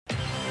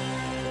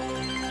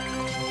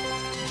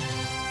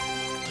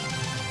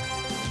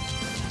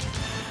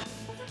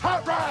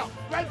Hot route.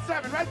 Red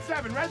 7, red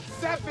 7, red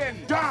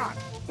 7. Don.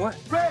 What?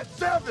 Red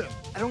 7.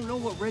 I don't know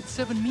what red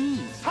 7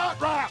 means. Hot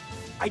route.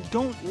 I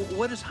don't.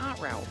 What is hot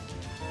route?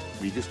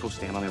 Will you just go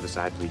stand on the other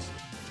side, please?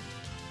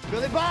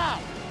 Billy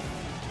Bob,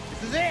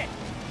 this is it.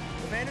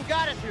 The man who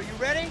got us here. You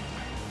ready?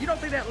 You don't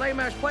think that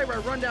lame-ass play where I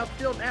run down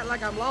field and act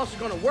like I'm lost is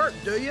gonna work,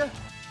 do you?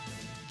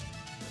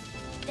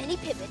 Then he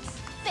pivots,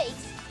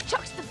 fakes,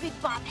 chucks the big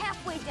bomb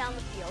halfway down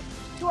the field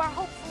to our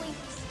hopefully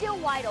still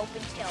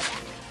wide-open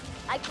tailback.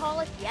 I call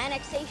it the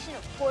annexation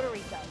of Puerto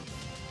Rico.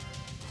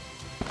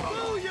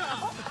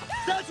 Booyah!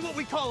 That's what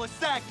we call a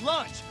sack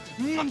lunch.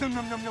 Nom, nom,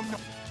 nom, nom, nom,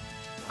 nom.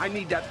 I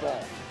need that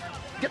ball.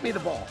 Get me the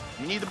ball.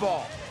 You need the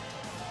ball.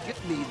 Get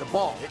me the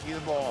ball. Get you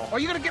the ball. Are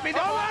you gonna get me the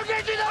ball? I'll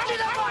get you the ball.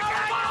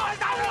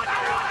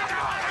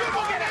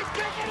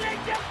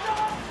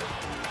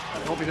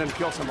 I hope he doesn't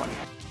kill somebody.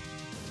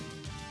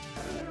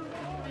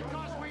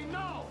 Because we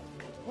know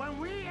when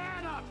we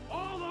add up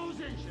all those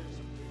inches,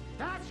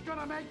 that's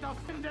gonna make the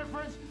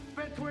difference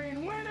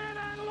between winning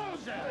and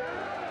losing.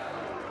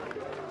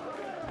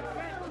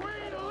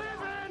 Between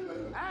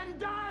living and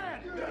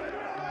dying.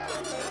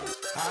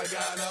 I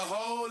got a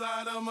whole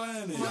lot of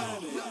money.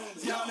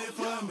 Y'all it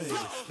for me.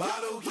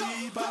 Bottle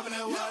keep popping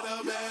that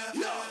water bag.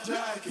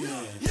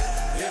 Jacking.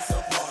 It's a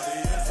party,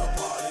 it's a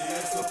party,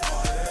 it's a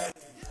party.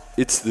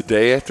 It's the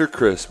day after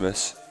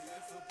Christmas.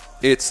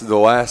 It's the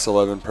last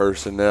 11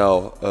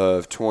 personnel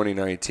of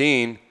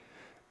 2019.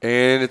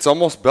 And it's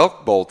almost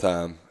Belk Bowl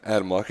time.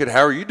 Adam Luckett,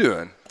 how are you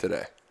doing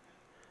today?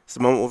 It's the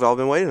moment we've all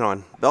been waiting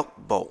on. Belk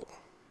Bowl.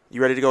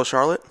 You ready to go,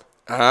 Charlotte?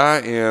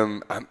 I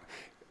am.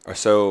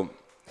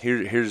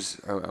 Here's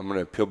I'm going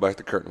to peel back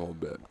the curtain a little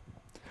bit.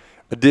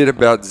 I did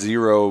about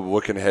zero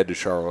looking ahead to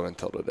Charlotte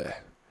until today.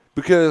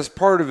 Because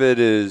part of it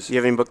is... You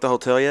haven't booked the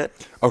hotel yet?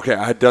 Okay,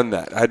 I'd done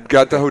that. I'd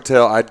got the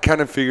hotel. I'd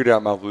kind of figured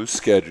out my loose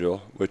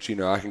schedule, which,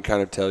 I can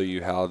kind of tell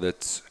you how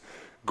that's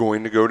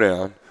going to go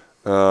down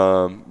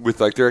with,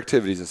 like, their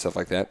activities and stuff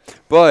like that.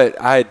 But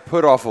I had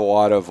put off a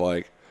lot of,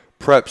 like,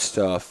 prep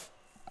stuff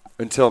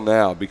until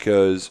now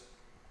because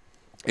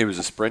it was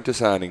a sprint to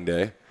signing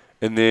day.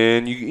 And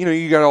then,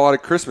 you got a lot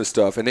of Christmas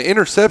stuff. And the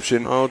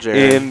interception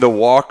in the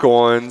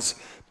walk-ons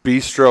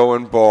Bistro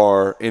and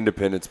Bar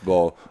Independence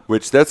Bowl,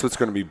 which that's what's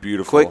going to be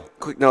beautiful.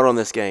 Quick note on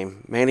this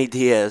game. Manny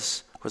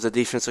Diaz was the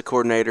defensive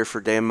coordinator for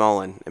Dan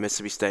Mullen at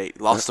Mississippi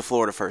State. Lost to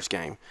Florida first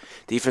game.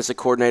 Defensive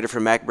coordinator for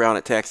Mac Brown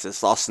at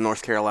Texas. Lost to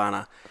North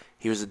Carolina.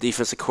 He was the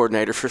defensive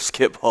coordinator for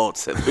Skip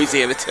Holtz at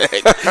Louisiana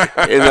Tech.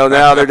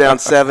 Now they're down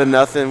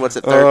 7-0. What's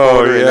it, third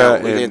quarter? Yeah,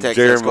 and Louisiana Tech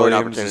Jaron scored an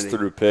Williams just opportunity.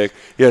 threw a pick.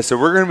 Yeah, so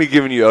we're going to be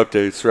giving you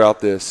updates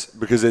throughout this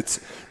because it's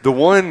the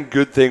one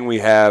good thing we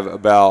have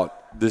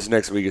about this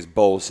next week is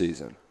bowl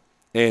season.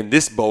 And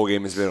this bowl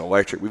game has been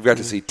electric. We've got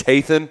to see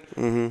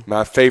Tathan,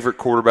 my favorite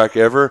quarterback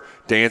ever,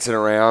 dancing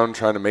around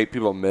trying to make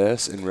people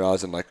miss and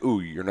realizing, like,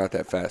 ooh, you're not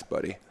that fast,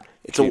 buddy.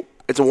 It's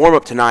a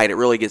warm-up tonight. It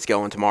really gets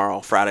going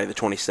tomorrow, Friday the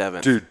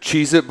 27th. Dude,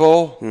 Cheez-It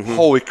Bowl,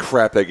 holy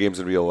crap, that game's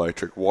going to be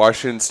electric.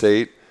 Washington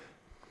State,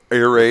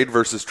 Air Raid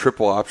versus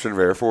triple option of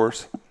Air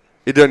Force.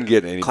 It doesn't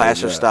get any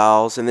Clash of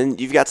Styles. And then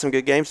you've got some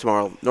good games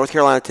tomorrow. North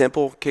Carolina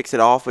Temple kicks it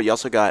off, but you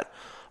also got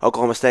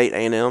Oklahoma State,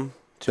 A&M,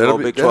 two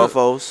Big 12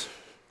 foes.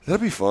 That'll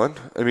be fun.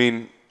 I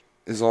mean,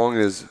 as long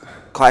as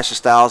Clash of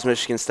Styles,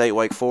 Michigan State,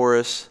 Wake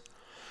Forest.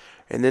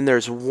 And then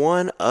there's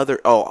one other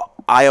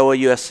Iowa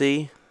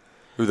USC.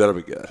 Ooh, that'll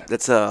be good.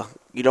 That's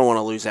you don't want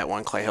to lose that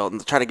one, Clay Hilton.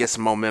 Try to get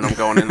some momentum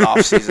going in the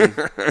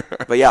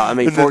offseason. But yeah, I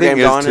mean, 4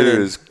 games on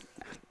is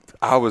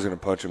I was gonna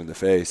punch them in the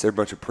face. They're a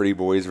bunch of pretty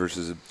boys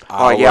versus they're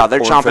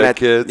chomping at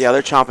kids. Yeah,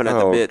 they're chomping at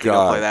the bit to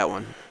go play that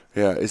one.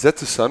 Yeah, is that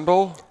the Sun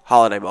Bowl?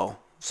 Holiday Bowl.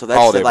 So that's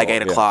Holiday at like Bowl,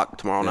 8 o'clock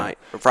tomorrow night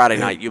or Friday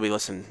night. You'll be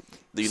listening.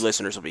 The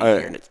listeners will be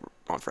hearing it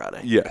on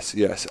Friday.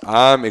 Yes.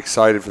 I'm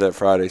excited for that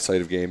Friday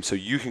slate of games, so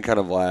you can kind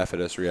of laugh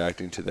at us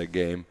reacting to that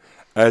game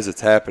as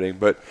it's happening.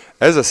 But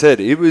as I said,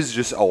 it was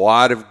just a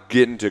lot of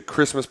getting to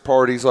Christmas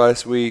parties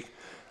last week.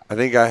 I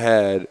think I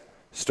had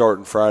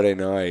starting Friday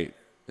night.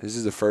 This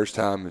is the first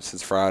time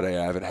since Friday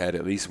I haven't had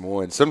at least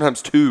one,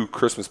 sometimes 2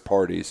 Christmas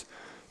parties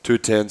to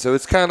attend. So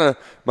it's kind of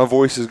my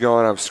voice is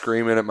going. I'm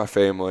screaming at my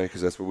family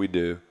because that's what we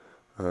do.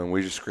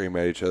 We just scream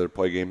at each other,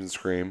 play games, and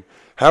scream.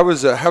 How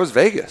was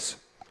Vegas?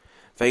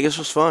 Vegas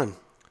was fun.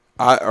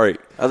 All right.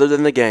 Other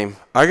than the game.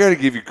 I got to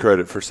give you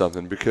credit for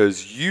something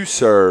because you,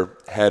 sir,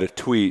 had a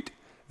tweet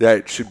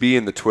that should be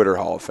in the Twitter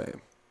Hall of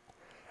Fame.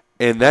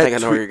 And that I think I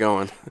know where you're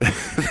going.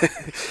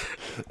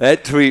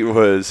 That tweet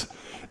was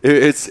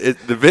it's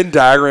the Venn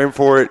diagram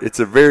for it. It's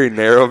a very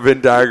narrow Venn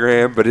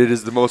diagram, but it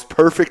is the most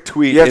perfect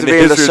tweet in the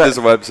history of this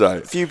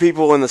website. Few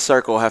people in the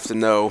circle have to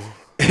know.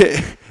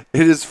 It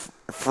is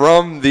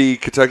from the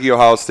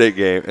Kentucky-Ohio State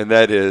game, and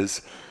that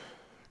is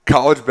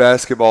college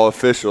basketball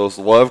officials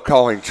love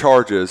calling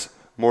charges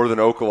more than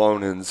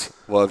Oklahomans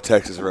love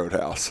Texas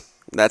Roadhouse.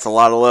 That's a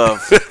lot of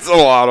love. That's a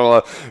lot of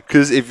love.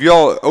 Because if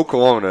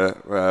Oklahoma,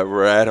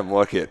 where Adam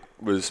Luckett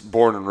was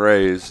born and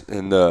raised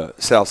in the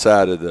south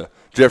side of the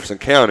Jefferson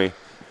County,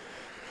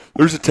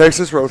 there's a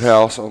Texas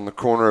Roadhouse on the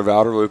corner of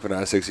Outer Loop and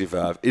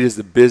I-65. It is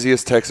the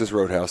busiest Texas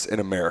Roadhouse in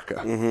America.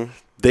 Mm-hmm.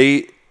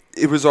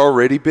 it was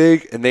already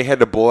big, and they had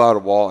to blow out a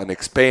wall and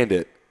expand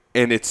it,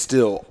 and it's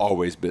still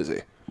always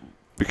busy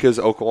because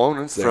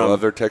Oklahomanans, they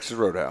love their Texas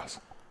Roadhouse.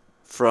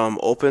 From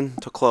open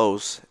to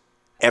close,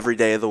 every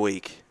day of the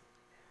week,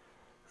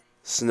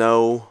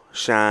 snow,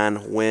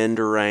 shine, wind,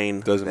 or rain,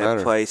 Doesn't matter.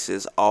 That place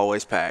is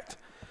always packed.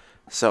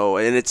 So,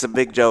 and it's a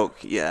big joke,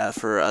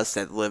 for us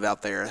that live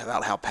out there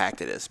about how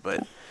packed it is.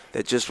 But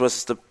it just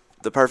was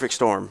the perfect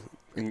storm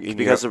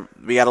because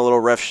we got a little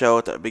ref show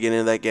at the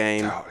beginning of that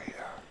game. Oh, yeah.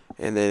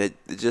 And then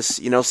it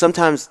just,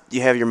 sometimes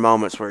you have your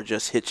moments where it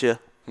just hits you.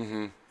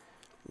 Mm-hmm.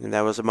 And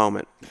that was a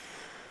moment.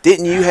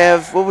 Didn't you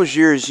have, what was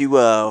yours? You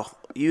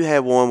had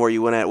one where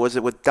you went at, was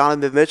it with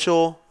Donovan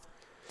Mitchell?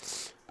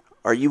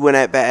 Or you went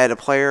at a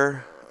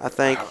player, I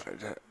think?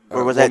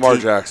 Or was that Lamar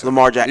Jackson?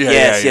 Lamar Jackson.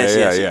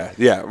 Yes.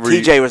 Yeah.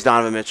 TJ was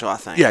Donovan Mitchell, I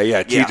think.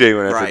 Yeah. TJ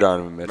went after right,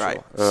 Donovan Mitchell.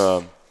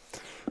 Right.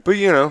 But,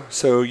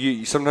 so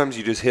sometimes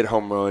you just hit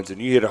home runs,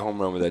 and you hit a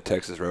home run with that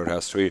Texas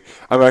Roadhouse tweet.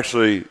 I'm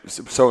actually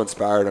so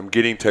inspired. I'm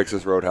getting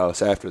Texas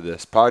Roadhouse after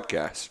this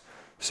podcast.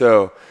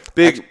 So,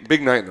 big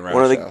night in the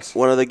Roundhouse.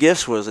 One of the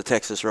gifts was a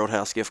Texas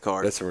Roadhouse gift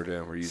card. That's what we're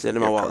doing. We're using Send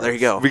in my wallet. There you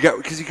go.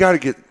 Because you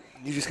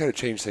just got to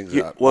change things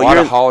up. Well, a lot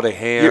of holiday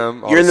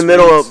ham. You're in the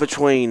middle of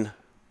between,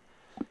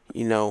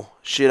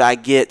 should I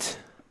get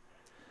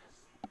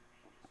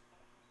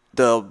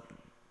the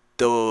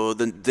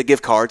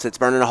gift cards that's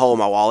burning a hole in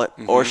my wallet,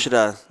 or should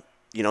I,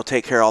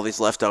 take care of all these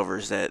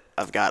leftovers that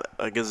I've got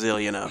a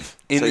gazillion of?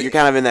 So you're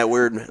kind of in that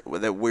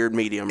weird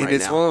medium right now. And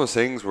it's one of those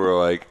things where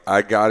like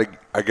I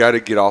gotta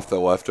get off the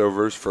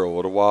leftovers for a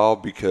little while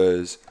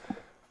because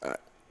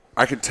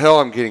I can tell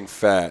I'm getting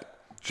fat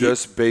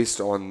just based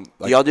on.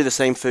 Do y'all do the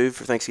same food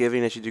for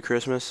Thanksgiving as you do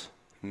Christmas?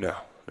 No.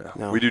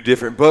 We do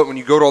different. But when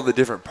you go to all the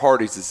different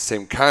parties, it's the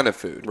same kind of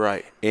food.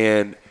 Right.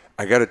 And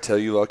I got to tell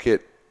you, Luckett,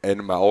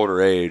 in my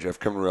older age, I've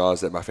come to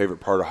realize that my favorite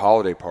part of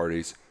holiday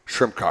parties,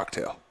 shrimp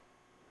cocktail.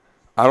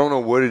 I don't know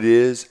what it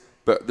is,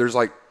 but there's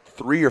like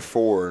 3 or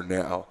 4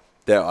 now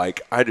that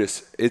like I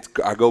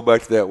go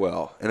back to that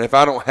well. And if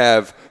I don't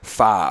have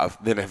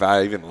 5, then have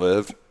I even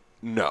lived?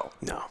 No.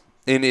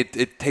 And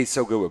it tastes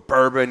so good with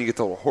bourbon. You get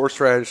the little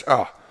horseradish.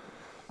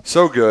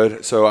 So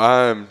good. So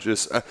I'm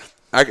just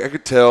I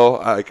could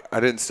tell I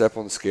didn't step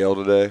on the scale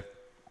today.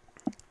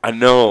 I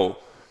know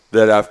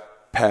that I've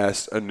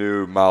passed a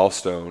new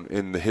milestone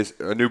in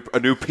a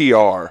new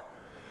PR.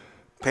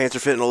 Pants are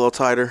fitting a little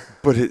tighter.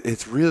 But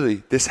it's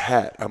really this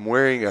hat. I'm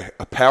wearing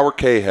a Power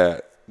K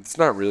hat. It's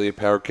not really a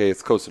Power K.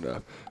 It's close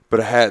enough.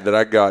 But a hat that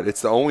I got.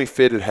 It's the only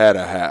fitted hat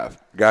I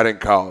have. Got in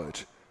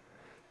college.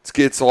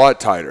 It's a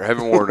lot tighter. I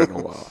haven't worn it in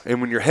a while.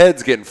 And when your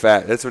head's getting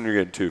fat, that's when you're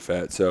getting too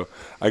fat. So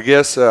I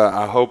guess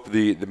I hope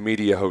the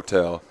media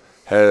hotel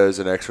has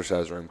an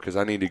exercise room because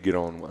I need to get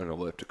on an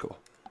elliptical,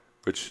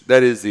 which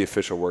that is the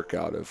official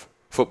workout of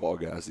football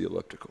guys, the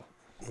elliptical.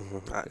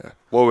 Mm-hmm.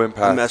 Low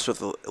impact. I messed with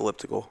the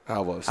elliptical. I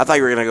thought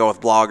you were going to go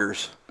with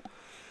bloggers.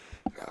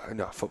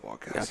 No, football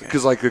guys.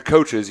 Because like the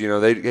coaches,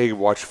 they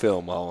watch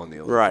film all on the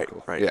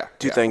elliptical. Right. Yeah.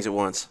 Two things at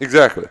once.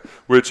 Exactly.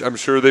 Which I'm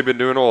sure they've been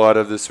doing a lot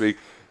of this week.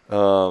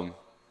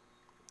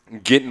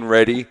 Getting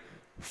ready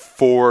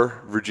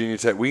for Virginia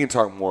Tech. We can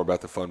talk more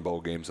about the Fun Bowl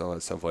games and all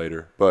that stuff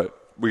later. But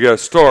we got to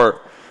start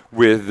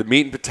with the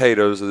meat and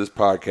potatoes of this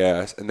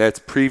podcast, and that's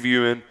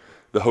previewing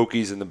the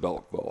Hokies in the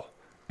Belk Bowl.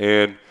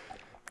 And,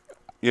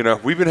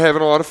 we've been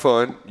having a lot of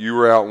fun. You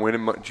were out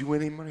winning money. Did you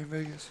win any money in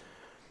Vegas?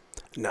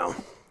 No.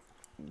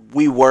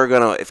 We were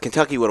going to – if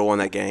Kentucky would have won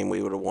that game,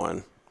 we would have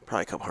won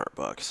probably a couple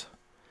 $100.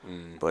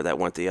 But that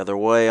went the other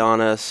way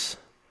on us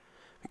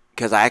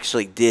because I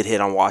actually did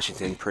hit on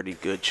Washington pretty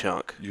good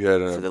chunk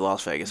for the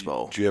Las Vegas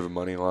Bowl. Did you have a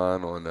money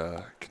line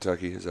on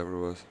Kentucky? Is that what it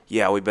was?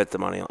 Yeah, we bet the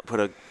money line. Put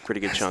a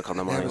pretty good chunk on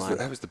the money line.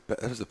 That was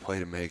the play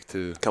to make,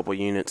 too. A couple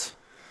units.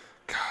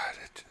 God.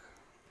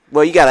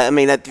 Well, you got to – I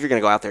mean, if you're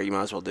going to go out there, you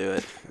might as well do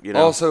it.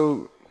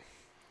 Also,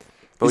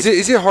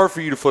 is it hard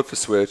for you to flip the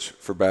switch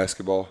for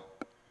basketball?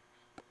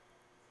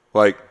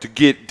 Like, to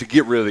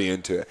get really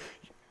into it.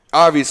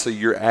 Obviously,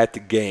 you're at the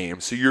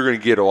game, so you're going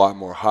to get a lot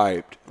more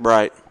hyped.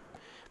 Right.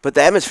 But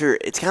the atmosphere,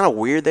 it's kind of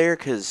weird there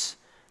because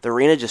the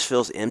arena just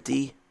feels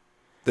empty.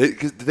 Did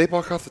they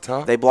block off the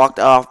top? They blocked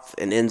off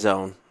an end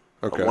zone.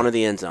 Okay. One of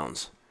the end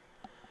zones.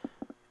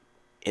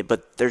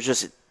 But there's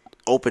just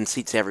open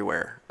seats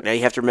everywhere. Now,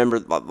 you have to remember, a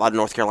lot of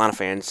North Carolina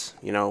fans,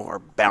 are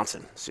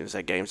bouncing as soon as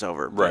that game's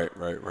over. Right.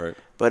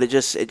 But it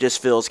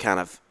just feels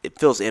it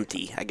feels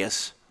empty, I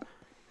guess,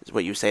 is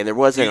what you were saying. There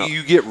wasn't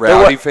you get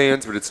rowdy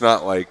fans, but it's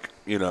not like,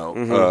 big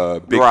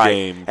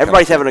game.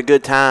 Everybody's having a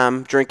good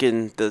time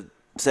drinking the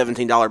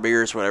 $17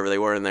 beers, whatever they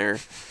were in there.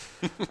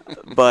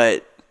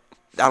 But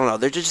I don't know.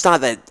 There's just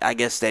not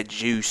that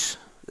juice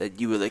that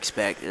you would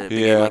expect in a big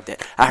game like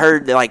that. I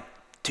heard that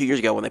 2 years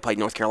ago when they played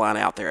North Carolina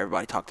out there,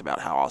 everybody talked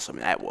about how awesome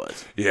that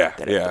was. Yeah.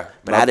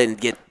 But I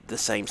didn't get the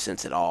same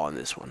sense at all in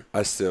this one.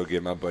 I still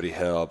give my buddy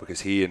hell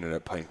because he ended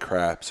up playing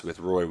craps with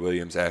Roy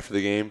Williams after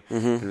the game.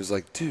 Mm-hmm. And it was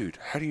like, dude,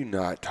 how do you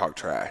not talk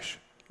trash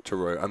to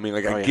Roy? I mean,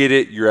 I get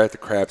it. You're at the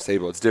craps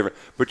table. It's different.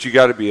 But you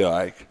got to be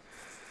like,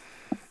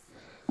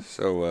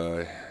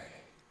 so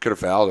could have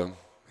fouled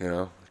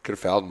him, Could have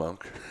fouled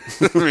Monk.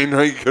 I mean,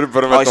 no, you could have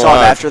put him Oh, at you the saw line.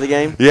 him after the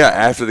game? Yeah,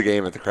 after the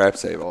game at the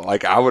craps table.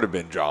 Like, I would have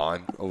been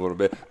John a little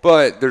bit.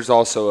 But there's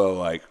also a,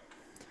 like,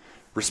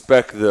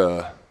 respect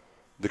the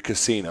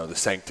casino, the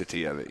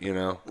sanctity of it, you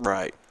know?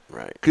 Right.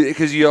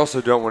 Because you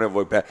also don't want to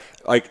avoid bad.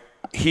 Like,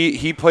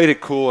 he played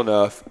it cool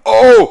enough.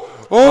 Oh,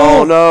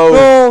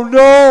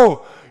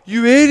 no.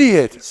 You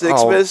idiot.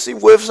 Six minutes, he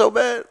whiffed so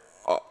bad.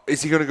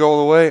 Is he going to go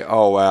all the way?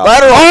 Oh, wow.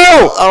 Lateral.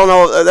 Oh! I don't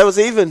know. That was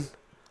even.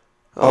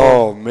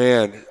 Oh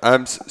man.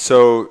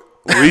 So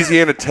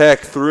Louisiana Tech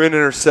threw an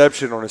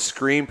interception on a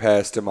screen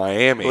pass to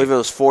Miami. I believe it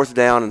was 4th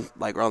down and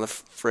like on the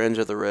fringe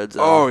of the red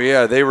zone. Oh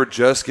yeah, they were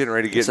just getting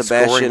ready to get in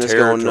scoring is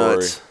territory. going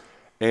nuts.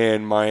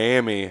 And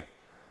Miami.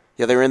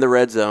 Yeah, they were in the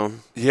red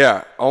zone.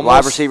 Yeah, almost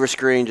wide receiver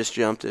screen just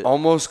jumped it.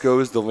 Almost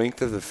goes the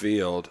length of the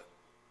field.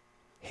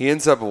 He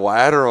ends up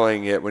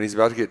lateraling it when he's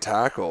about to get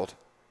tackled.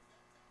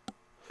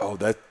 Oh,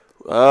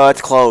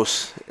 it's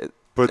close.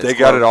 But they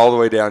got it all the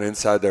way down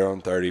inside their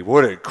own 30.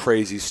 What a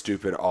crazy,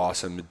 stupid,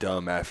 awesome,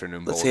 dumb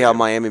afternoon bowl Let's see how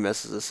Miami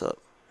messes this up.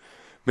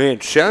 Man,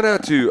 shout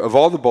out to, of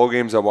all the bowl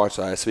games I watched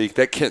last week,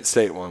 that Kent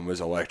State one was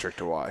electric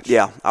to watch.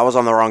 Yeah, I was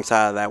on the wrong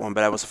side of that one,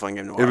 but that was a fun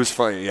game to watch. It was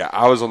funny. Yeah,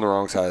 I was on the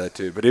wrong side of that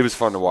too, but it was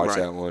fun to watch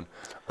that one.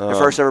 Their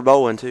first ever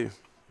bowl win too,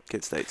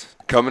 Kent State's.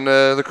 Coming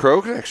to the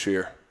Croak next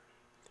year.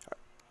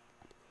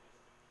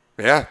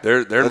 Yeah,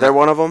 they're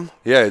one of them.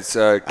 Yeah, it's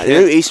Kent, I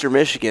knew Eastern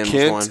Michigan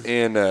Kent was one.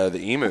 And the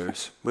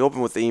Emus. We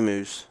opened with the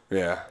Emus.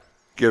 Yeah,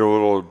 get a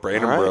little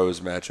Brandon Bros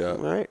matchup.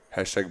 All right.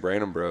 Hashtag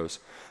Brandon Bros.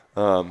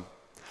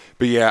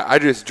 But yeah, I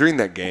just during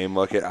that game,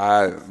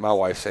 my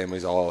wife's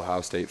family's all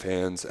Ohio State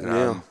fans, and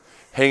I'm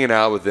hanging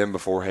out with them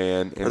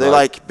beforehand. And Are they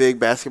like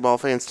big basketball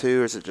fans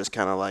too, or is it just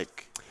kind of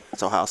like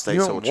it's Ohio State,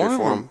 so we'll cheer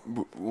for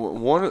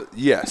them?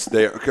 Yes,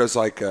 they because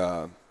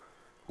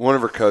one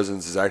of her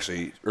cousins is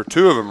actually, or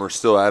two of them are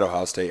still at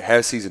Ohio State,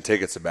 have season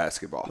tickets to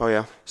basketball. Oh,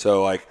 yeah.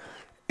 So,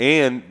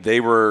 and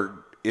they were,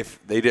 if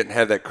they didn't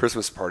have that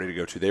Christmas party to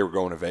go to, they were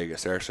going to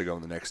Vegas. They're actually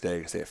going the next day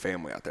because they have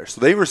family out there. So,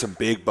 they were some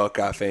big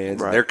Buckeye fans.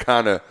 Right. And they're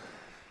kind of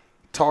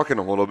talking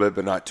a little bit,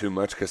 but not too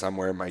much because I'm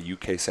wearing my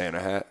UK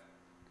Santa hat,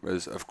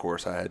 as of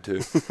course I had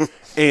to.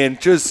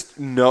 And just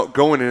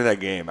going into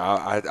that game,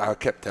 I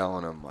kept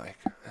telling them,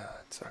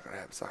 it's not going to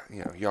happen. It's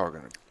not, y'all are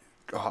going to.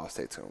 Ohio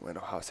State's going to win.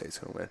 Ohio State's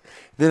going to win.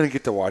 Then I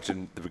get to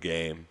watching the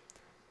game,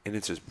 and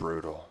it's just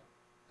brutal.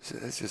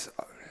 It's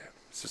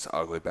just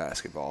ugly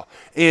basketball.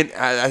 And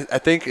I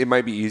think it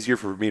might be easier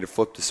for me to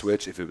flip the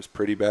switch if it was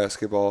pretty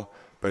basketball,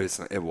 but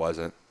it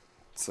wasn't.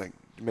 It's like,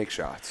 make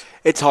shots.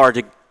 It's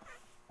hard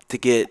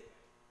to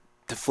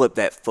flip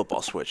that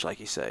football switch,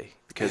 like you say,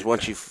 because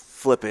once you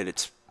flip it,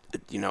 it's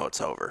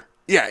over.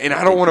 Yeah, and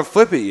I don't want to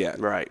flip it yet.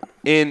 Right.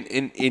 And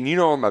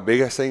what my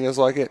biggest thing is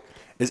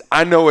is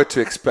I know what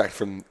to expect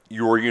from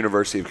your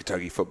University of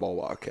Kentucky football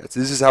Wildcats.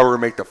 This is how we're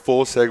going to make the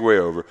full segue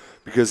over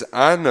because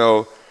I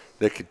know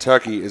that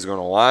Kentucky is going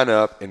to line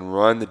up and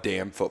run the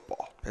damn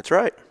football. That's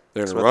right.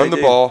 They're going to run the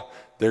ball.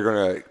 They're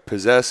going to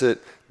possess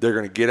it. They're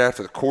going to get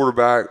after the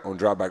quarterback on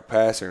drop back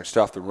pass. They're going to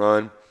stop the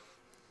run.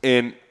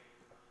 And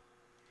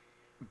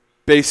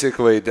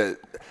basically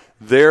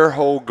their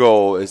whole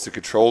goal is to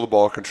control the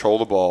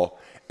ball,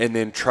 and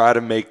then try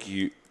to make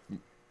you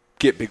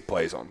get big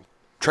plays on.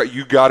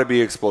 You got to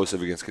be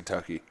explosive against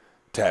Kentucky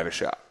to have a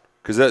shot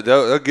because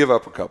they'll give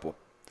up a couple.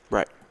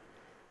 Right.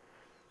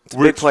 It's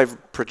big play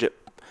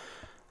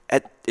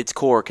at its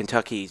core.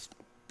 Kentucky's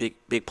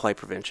big play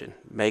prevention.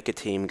 Make a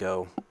team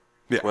go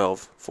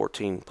 12,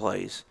 14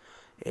 plays,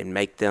 and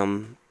make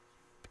them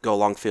go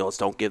long fields.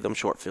 Don't give them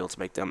short fields.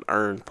 Make them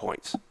earn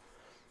points.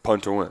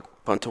 Punt to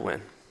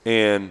win.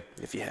 And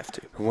if you have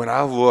to. When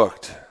I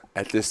looked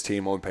at this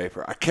team on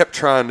paper, I kept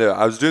trying to.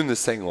 I was doing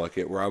this thing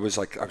where I was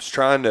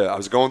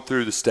going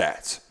through the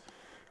stats,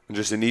 and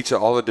just in each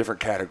of all the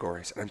different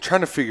categories, and I'm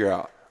trying to figure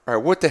out, all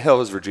right, what the hell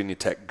is Virginia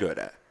Tech good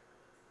at?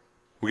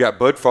 We got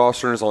Bud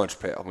Foster in his lunch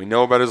pail. We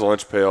know about his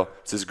lunch pail.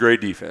 It's his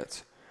great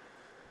defense.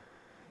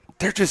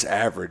 They're just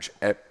average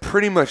at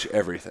pretty much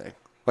everything.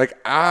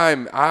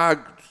 I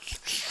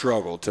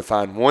struggled to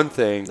find one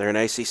thing. They're an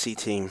ACC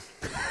team.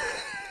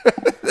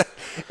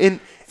 And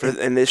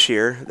this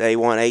year, they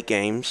won 8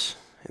 games.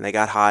 And they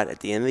got hot at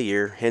the end of the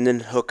year. Hendon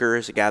Hooker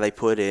is the guy they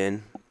put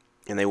in.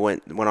 And they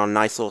went on a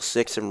nice little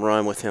 6-and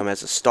run with him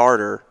as a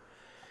starter.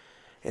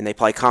 And they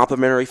play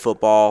complementary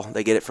football.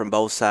 They get it from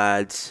both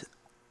sides.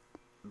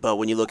 But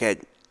when you look at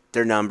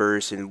their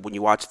numbers and when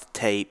you watch the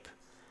tape,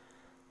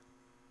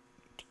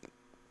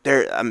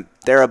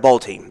 they're a bowl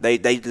team. They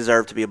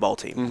deserve to be a bowl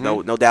team.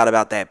 Mm-hmm. No doubt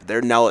about that. But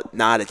they're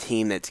not a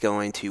team that's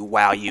going to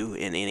wow you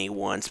in any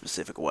one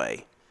specific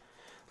way.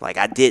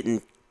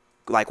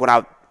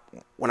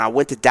 When I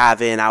went to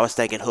dive in, I was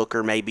thinking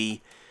Hooker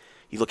maybe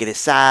you look at his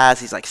size,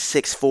 he's like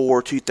 6'4",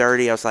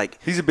 230. I was like,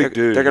 he's a big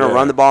dude. They're going to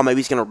run the ball. Maybe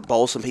he's going to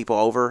bowl some people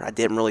over. I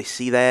didn't really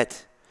see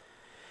that.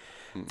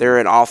 Mm-hmm. They're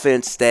an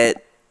offense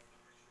that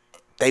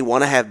they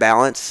want to have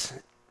balance,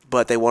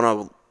 but they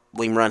want to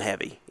lean run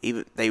heavy.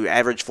 They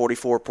average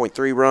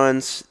 44.3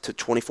 runs to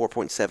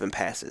 24.7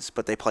 passes,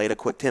 but they play at a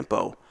quick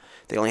tempo.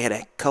 They only had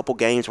a couple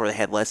games where they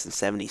had less than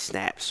 70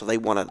 snaps, so they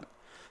want to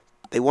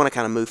they want to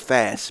kind of move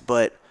fast,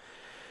 but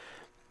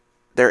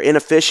they're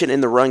inefficient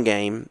in the run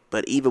game.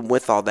 But even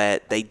with all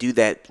that, they do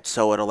that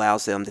so it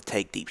allows them to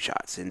take deep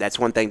shots, and that's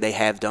one thing they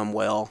have done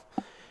well.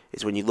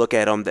 Is when you look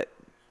at them, that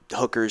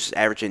hookers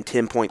averaging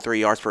 10.3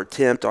 yards per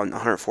attempt on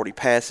 140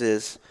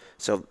 passes.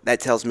 So that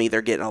tells me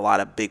they're getting a lot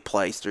of big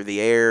plays through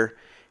the air.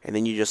 And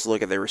then you just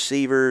look at their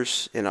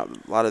receivers, and a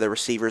lot of their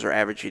receivers are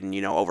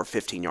averaging, over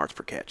 15 yards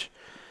per catch.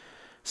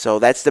 So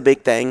that's the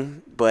big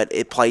thing, but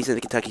it plays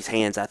into Kentucky's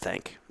hands, I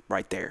think,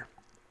 right there.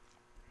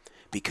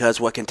 Because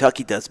what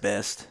Kentucky does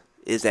best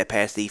is that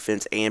pass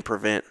defense and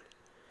prevent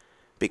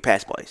big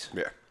pass plays.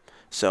 Yeah.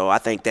 So I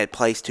think that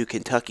plays to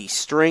Kentucky's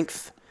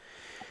strength.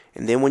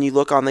 And then when you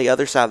look on the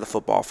other side of the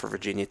football for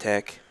Virginia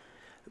Tech,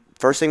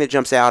 first thing that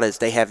jumps out is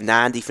they have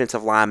 9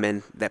 defensive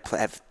linemen that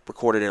have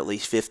recorded at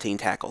least 15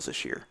 tackles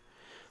this year.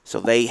 So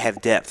they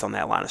have depth on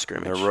that line of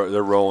scrimmage.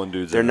 They're rolling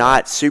dudes. They're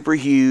not super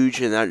huge,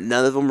 and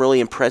none of them really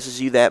impresses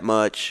you that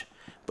much,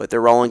 but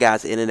they're rolling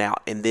guys in and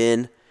out. And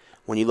then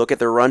when you look at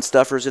their run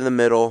stuffers in the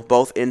middle,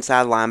 both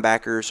inside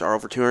linebackers are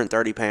over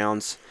 230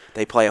 pounds.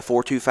 They play a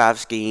 4-2-5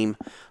 scheme,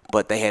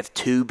 but they have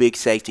 2 big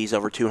safeties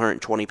over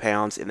 220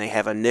 pounds, and they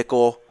have a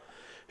nickel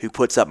who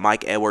puts up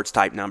Mike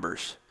Edwards-type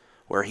numbers,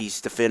 where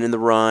he's defending the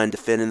run,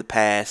 defending the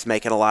pass,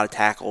 making a lot of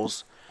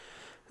tackles.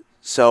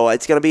 So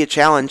it's going to be a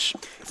challenge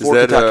for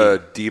Kentucky. Is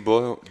that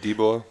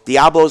Diablo?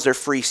 Diablo's their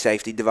free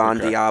safety, Devon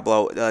Okay.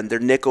 Diablo. Their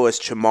nickel is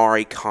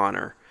Chamari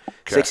Connor.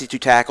 Okay. 62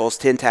 tackles,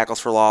 10 tackles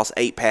for loss,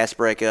 8 pass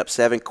breakups,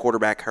 7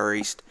 quarterback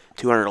hurries,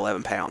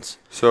 211 pounds.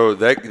 So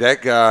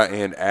that guy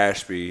and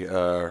Ashby.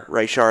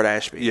 Rayshard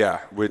Ashby. Yeah,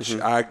 which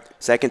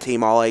Second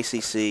team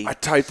All-ACC. I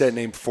typed that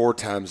name 4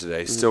 times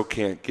today. Still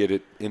can't get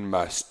it in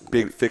my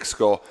big, thick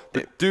skull.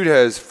 But dude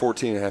has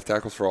 14 and a half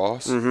tackles for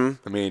loss. I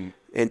mean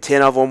 – and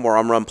 10 of them were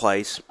on run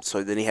plays.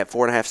 So then he had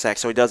 4.5 sacks.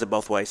 So he does it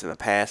both ways, in the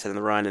pass and in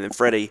the run. And then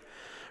Freddie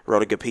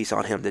wrote a good piece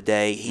on him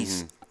today.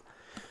 He's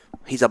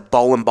a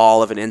bowling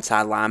ball of an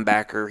inside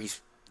linebacker.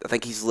 I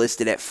think he's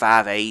listed at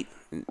 5'8",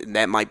 and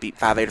that might be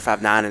 5'8" or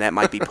 5'9", and that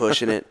might be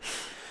pushing it.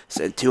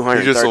 So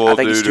 230. I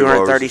think he's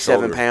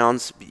 237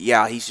 pounds.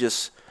 Yeah, he's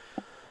just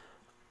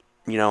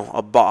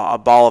a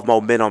ball of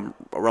momentum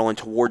rolling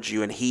towards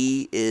you, and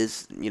he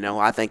is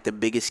I think the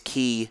biggest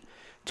key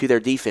to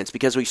their defense,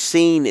 because we've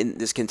seen in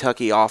this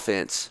Kentucky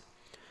offense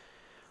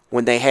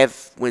when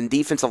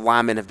defensive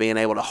linemen have been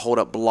able to hold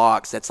up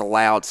blocks, that's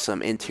allowed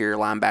some interior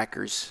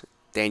linebackers,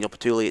 Daniel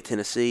Petulli at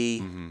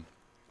Tennessee,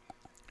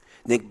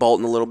 Nick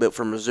Bolton a little bit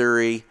from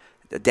Missouri,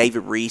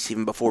 David Reese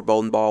even before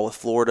Bolton Ball with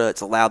Florida. It's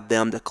allowed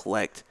them to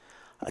collect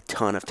a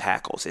ton of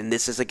tackles, and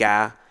this is a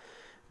guy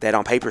that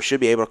on paper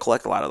should be able to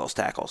collect a lot of those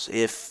tackles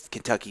if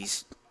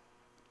Kentucky's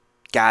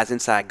guys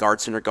inside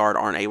guard, center guard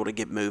aren't able to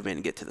get movement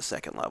and get to the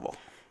second level.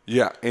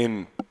 Yeah,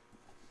 and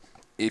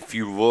if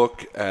you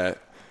look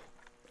at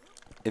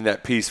in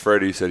that piece,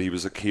 Freddie said he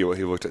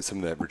looked at some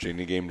of that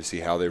Virginia game to see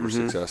how they were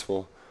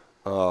successful.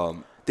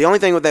 The only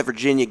thing with that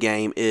Virginia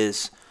game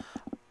is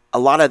a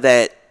lot of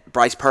that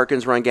Bryce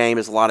Perkins run game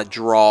is a lot of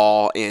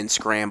draw and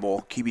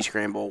scramble, QB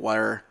scramble,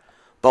 where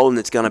Bolden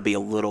it's going to be a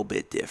little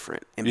bit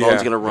different. And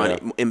Bolden's going to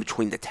run in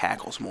between the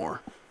tackles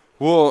more.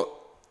 Well,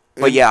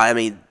 but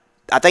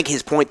I think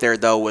his point there,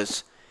 though,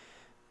 was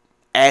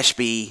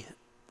Ashby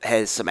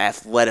has some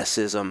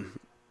athleticism,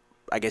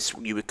 I guess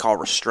you would call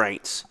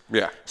restraints.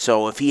 Yeah.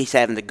 So if he's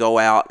having to go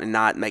out and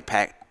not make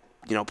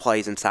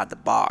plays inside the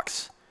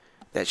box,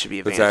 that should be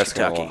advantage to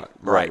Kentucky.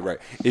 Right.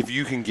 If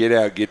you can get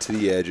out, get to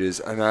the edges,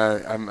 and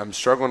I'm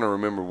struggling to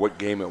remember what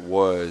game it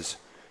was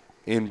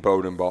in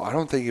Bowden Ball. I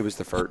don't think it was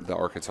the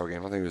Arkansas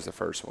game. I think it was the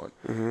first one.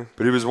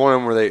 But it was one of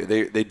them where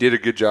they did a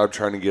good job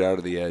trying to get out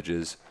of the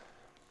edges.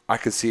 I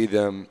could see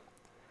them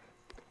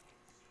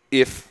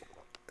if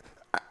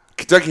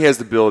Kentucky has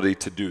the ability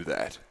to do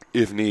that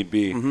if need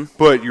be,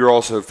 but you're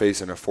also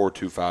facing a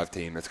 4-2-5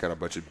 team that's got a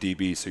bunch of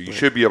DBs, so you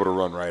should be able to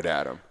run right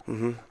at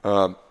them.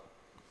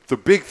 The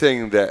big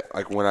thing that,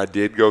 like, when I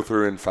did go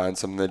through and find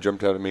something that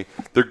jumped out at me,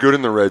 they're good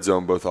in the red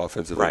zone, both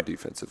offensive and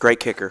defensive. Great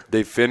kicker.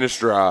 They finish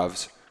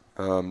drives.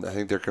 I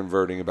think they're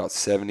converting about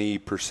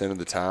 70% of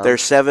the time. They're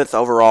 7th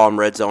overall in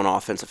red zone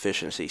offense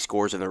efficiency,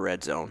 scores in the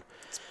red zone.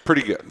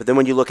 Pretty good. But then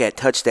when you look at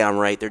touchdown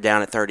rate, they're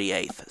down at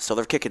 38th. So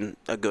they're kicking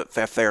a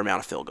fair amount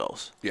of field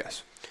goals.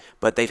 Yes.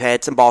 But they've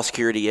had some ball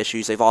security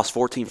issues. They've lost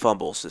 14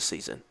 fumbles this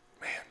season.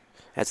 Man.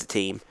 As a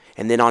team.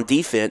 And then on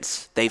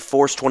defense, they've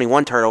forced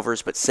 21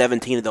 turnovers, but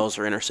 17 of those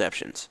are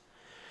interceptions.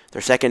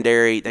 Their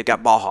secondary, they've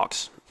got ball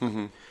hawks.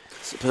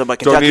 So, but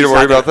don't need to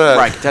worry about that.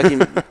 Right. Kentucky,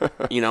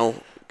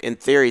 in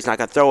theory, is not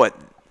going to throw it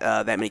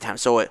that many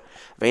times. So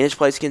advantage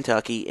plays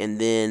Kentucky, and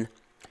then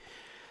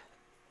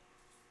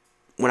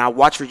when I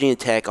watch Virginia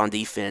Tech on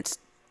defense,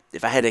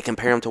 if I had to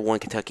compare them to one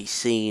Kentucky's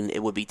seen,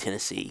 it would be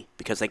Tennessee,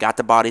 because they got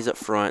the bodies up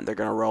front. They're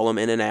going to roll them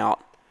in and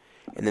out,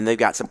 and then they've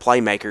got some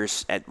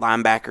playmakers at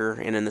linebacker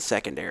and in the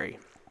secondary.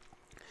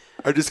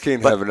 I just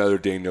can't have another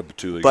Daniel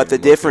Petulli. But the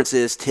difference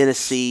is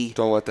Tennessee.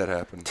 Don't let that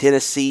happen.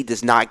 Tennessee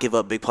does not give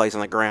up big plays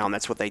on the ground.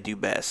 That's what they do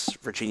best.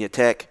 Virginia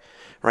Tech,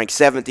 ranked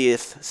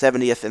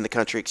 70th in the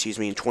country, in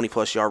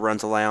 20-plus yard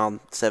runs allowed,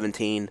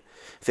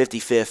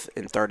 55th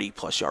in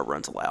 30-plus yard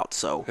runs allowed.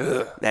 So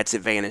that's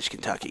advantage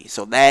Kentucky.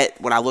 So that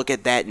when I look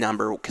at that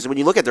number, because when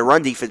you look at the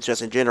run defense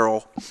just in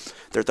general,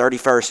 they're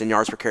 31st in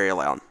yards per carry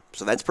allowed.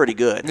 So that's pretty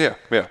good.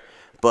 Yeah.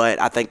 But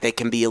I think they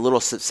can be a little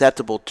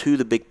susceptible to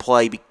the big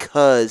play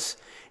because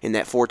in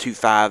that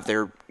 4-2-5,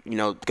 they're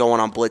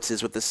going on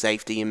blitzes with the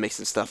safety and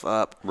mixing stuff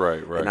up.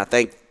 Right. And I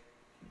think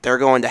they're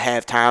going to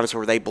have times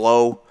where they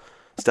blow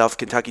stuff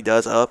Kentucky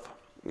does up.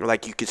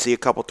 Like you could see a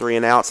couple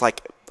 3-and-outs,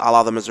 like a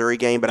la the Missouri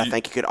game, but I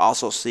think you could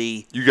also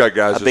see you got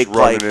guys a big just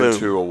running play,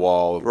 into a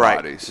wall of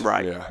bodies.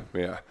 Right.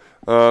 Yeah.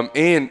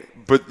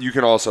 But you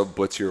can also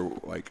blitz your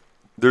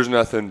There's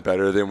nothing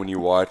better than when you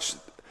watch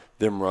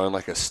them run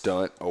like a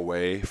stunt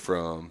away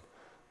from.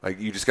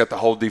 You just got the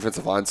whole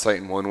defensive line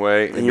slanting one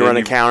way. And you run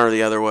a counter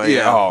the other way.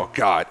 Yeah. Oh,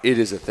 God. It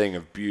is a thing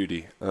of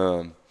beauty.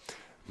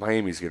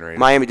 Miami's getting ready.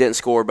 Miami didn't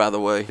score, by the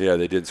way. Yeah,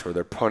 they did score.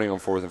 They're punting on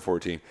 4th and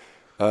 14.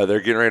 They're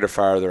getting ready to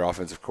fire their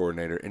offensive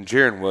coordinator. And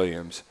Jaron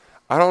Williams,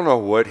 I don't know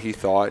what he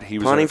thought. He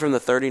was punting from the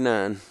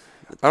 39.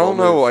 I don't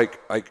know.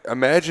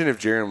 Imagine if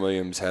Jaron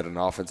Williams had an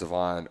offensive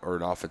line or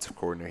an offensive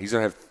coordinator. He's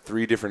going to have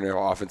 3 different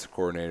offensive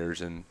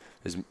coordinators in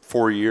his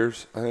 4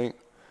 years, I think.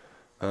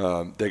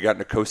 They got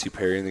N'Kosi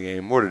Perry in the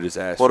game. What a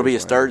disaster. It'll be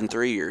his 3rd in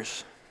 3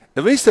 years.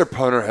 At least their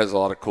punter has a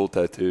lot of cool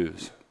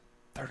tattoos.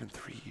 3rd in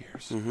 3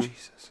 years. Mm-hmm.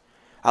 Jesus.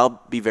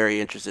 I'll be very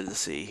interested to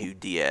see who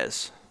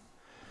Diaz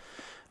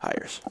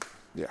hires.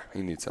 Yeah,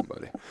 he needs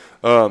somebody.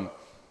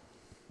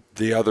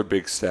 The other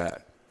big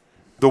stat.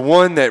 The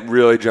one that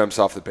really jumps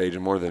off the page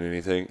more than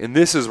anything, and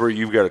this is where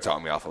you've got to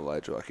talk me off the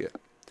ledge like it.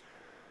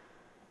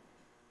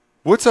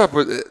 What's up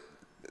with it?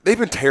 They've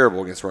been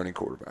terrible against running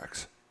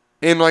quarterbacks.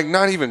 And,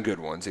 not even good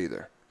ones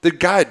either. The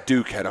guy at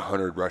Duke had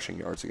 100 rushing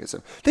yards against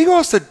him. They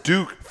lost to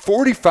Duke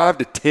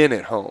 45-10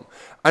 at home.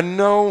 I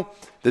know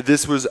that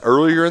this was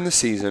earlier in the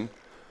season,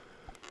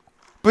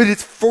 but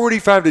it's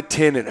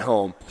 45-10 at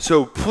home.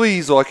 So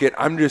please,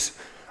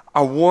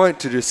 I want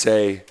to just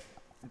say,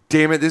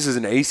 damn it, this is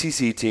an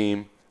ACC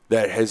team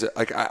that has,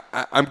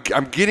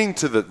 I'm getting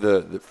to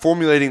the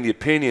formulating the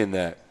opinion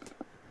that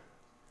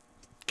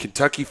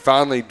Kentucky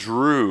finally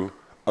drew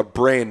a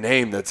brand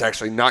name that's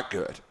actually not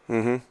good.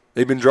 Mm-hmm.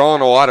 They've been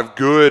drawing a lot of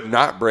good,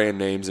 not brand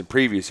names in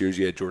previous years.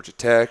 You had Georgia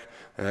Tech,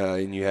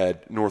 and you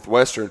had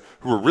Northwestern,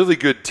 who were really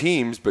good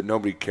teams, but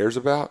nobody cares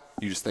about.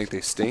 You just think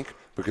they stink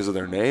because of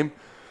their name.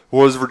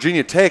 Whereas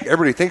Virginia Tech,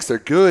 everybody thinks they're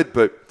good,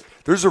 but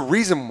there's a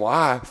reason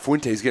why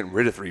Fuente's getting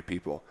rid of 3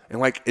 people.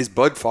 And, is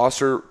Bud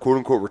Foster,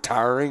 quote-unquote,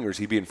 retiring, or is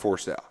he being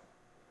forced out?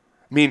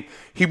 I mean,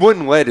 he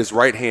wouldn't let his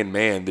right-hand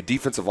man, the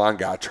defensive line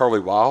guy, Charlie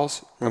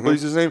Wiles, I believe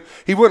is his name,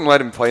 he wouldn't let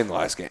him play in the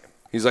last game.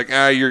 He's like,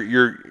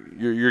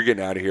 you're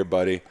getting out of here,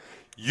 buddy.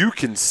 You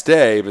can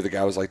stay, but the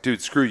guy was like,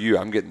 dude, screw you.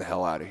 I'm getting the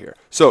hell out of here.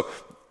 So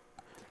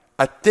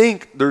I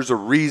think there's a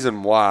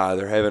reason why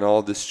they're having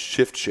all this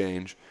shift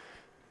change.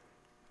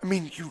 I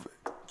mean, you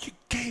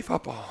gave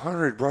up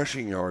 100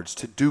 rushing yards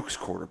to Duke's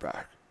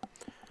quarterback.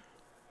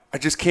 I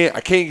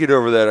can't get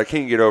over that. I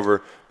can't get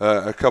over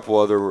a couple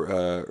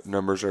other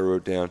numbers I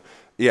wrote down.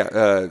 Yeah,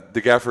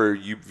 the guy for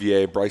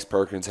UVA, Bryce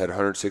Perkins, had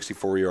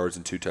 164 yards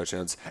and 2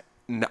 touchdowns,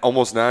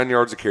 almost 9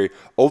 yards a carry.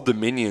 Old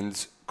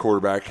Dominion's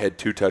quarterback had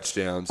 2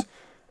 touchdowns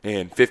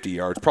and 50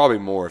 yards, probably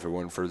more if it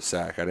wasn't for the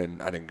sack. I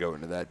didn't go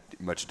into that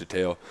much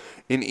detail.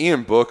 In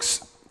Ian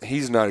Book's,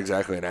 he's not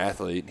exactly an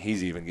athlete.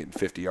 He's even getting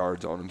 50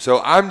 yards on him.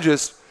 So I'm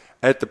just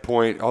at the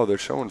point, they're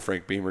showing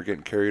Frank Beamer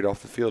getting carried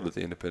off the field at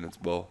the Independence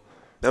Bowl.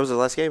 That was the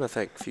last game, I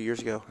think, a few years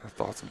ago.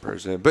 Thoughts and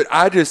prayers. But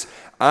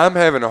I'm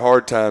having a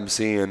hard time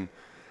seeing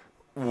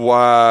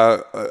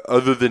why,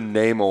 other than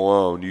name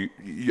alone,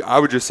 I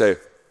would just say,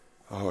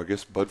 I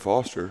guess Bud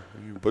Foster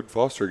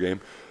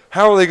game.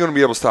 How are they going to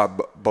be able to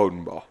stop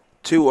Bowden Ball?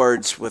 2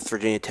 words with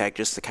Virginia Tech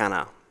just to kind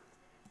of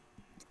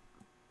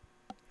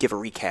give a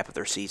recap of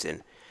their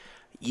season.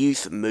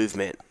 Youth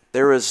movement.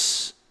 There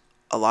was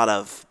a lot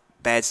of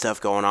bad stuff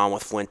going on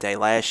with Fuente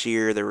last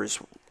year. There was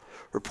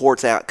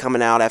reports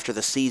coming out after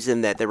the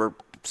season that there were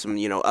some,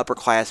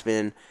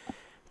 upperclassmen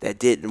that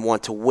didn't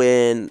want to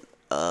win.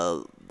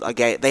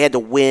 They had to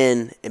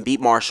win and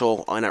beat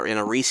Marshall in a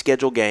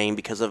rescheduled game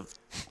because of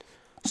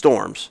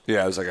storms.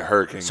 Yeah, it was like a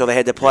hurricane. So they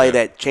had to play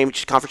that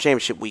conference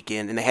championship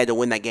weekend, and they had to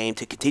win that game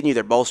to continue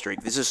their bowl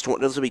streak. This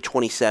will be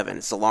 27.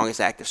 It's the longest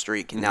active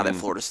streak, and now that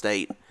Florida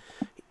State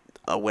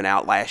went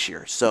out last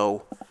year.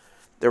 So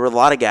there were a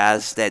lot of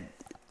guys that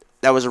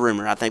was a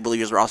rumor. I believe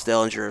it was Ross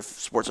Dellinger of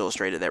Sports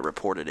Illustrated that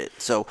reported it.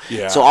 So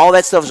all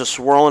that stuff is just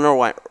swirling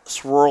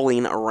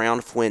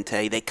around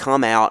Fuente. They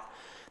come out,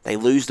 they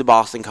lose to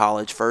Boston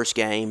College first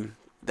game.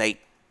 They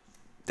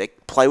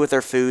play with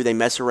their food. They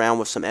mess around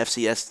with some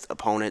FCS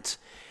opponents.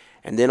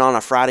 And then on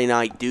a Friday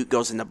night, Duke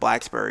goes into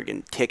Blacksburg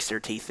and kicks their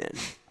teeth in.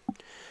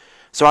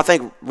 So I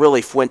think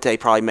really Fuente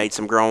probably made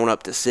some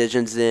grown-up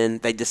decisions then.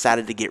 They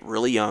decided to get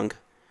really young.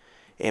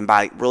 And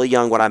by really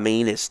young, what I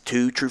mean is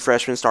 2 true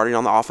freshmen starting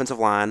on the offensive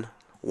line.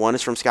 One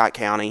is from Scott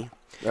County.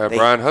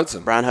 Brian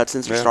Hudson. Brian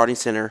Hudson's their starting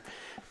center.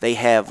 They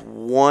have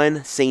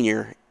 1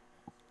 senior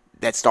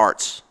that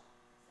starts,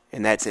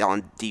 and that's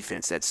on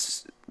defense.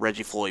 That's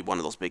Reggie Floyd, one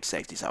of those big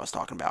safeties I was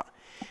talking about.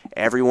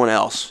 Everyone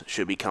else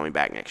should be coming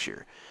back next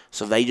year.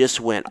 So they just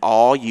went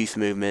all youth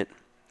movement.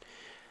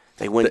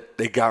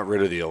 They got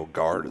rid of the old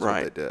guard. Is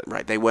right, what they did.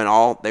 Right. They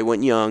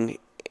went young,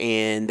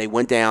 and they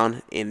went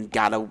down and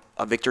got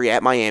a victory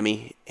at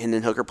Miami.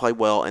 Hendon Hooker played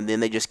well, and then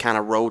they just kind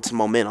of rode some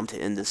momentum to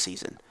end the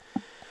season.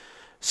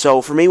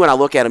 So for me, when I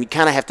look at them, you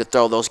kind of have to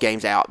throw those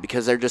games out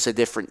because they're just a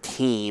different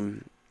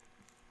team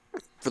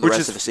for the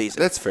rest of the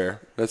season. That's fair.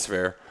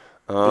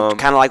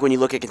 Kind of like when you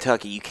look at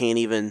Kentucky, you can't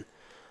even.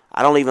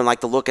 I don't even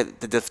like to look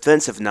at the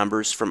defensive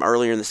numbers from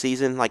earlier in the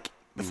season, like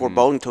before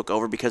Bowling took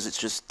over, because it's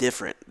just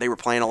different. They were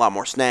playing a lot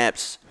more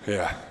snaps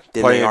than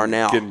they are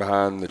now. Getting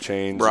behind the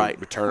chains, right.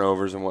 With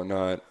turnovers and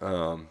whatnot.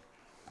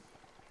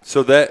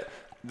 So that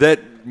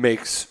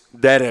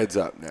adds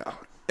up now.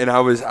 And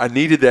I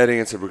needed that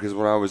answer because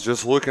when I was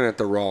just looking at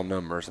the raw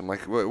numbers, I'm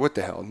like, what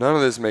the hell? None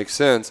of this makes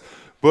sense.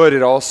 But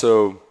it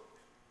also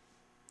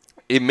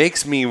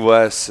makes me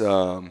less.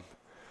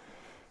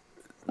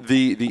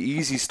 The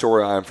easy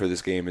storyline for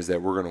this game is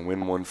that we're going to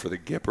win one for the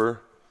Gipper.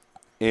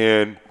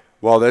 And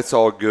while that's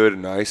all good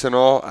and nice and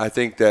all, I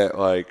think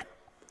that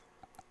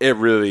it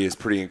really is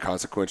pretty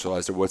inconsequential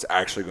as to what's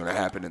actually going to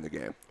happen in the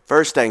game.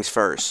 First things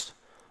first,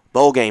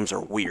 bowl games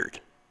are weird.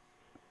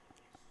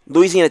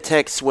 Louisiana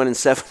Tech's winning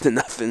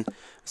 7-0,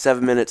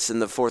 7 minutes in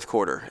the fourth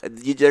quarter.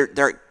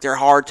 They're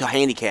hard to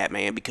handicap,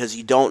 man, because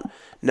you don't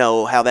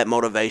know how that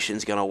motivation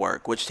is going to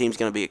work. Which team's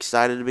going to be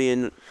excited to be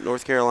in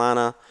North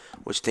Carolina?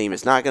 Which team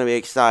is not going to be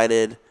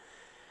excited?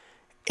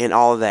 And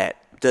all of that.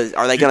 Is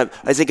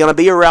it going to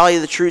be a rally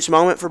of the troops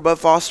moment for Bud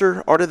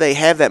Foster, or do they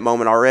have that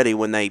moment already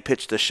when they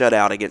pitched a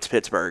shutout against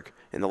Pittsburgh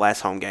in the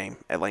last home game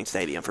at Lane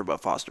Stadium for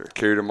Bud Foster?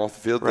 Carried them off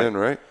the field then,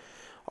 right?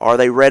 Are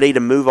they ready to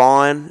move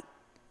on?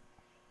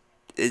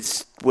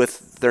 It's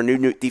with their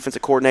new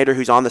defensive coordinator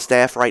who's on the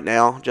staff right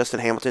now,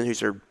 Justin Hamilton, who's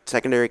their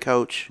secondary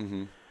coach.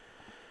 Mm-hmm.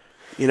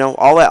 You know,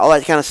 all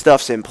that kind of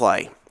stuff's in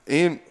play.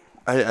 And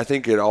I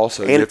think you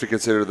have to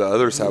consider the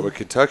other side with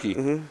Kentucky.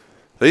 Mm-hmm.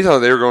 They thought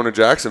they were going to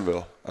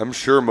Jacksonville. I'm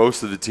sure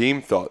most of the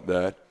team thought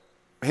that.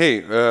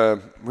 Hey,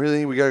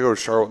 really? We got to go to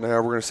Charlotte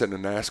now? We're going to sit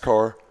in a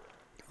NASCAR?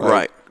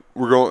 Right.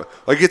 We're going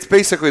 – it's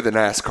basically the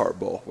NASCAR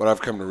Bowl, what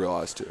I've come to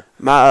realize too.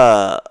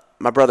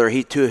 My brother,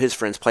 two of his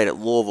friends played at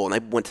Louisville, and they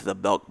went to the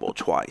Belk Bowl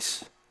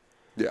twice.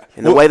 Yeah.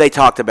 And the way they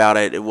talked about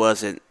it, it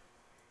wasn't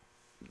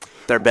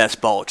their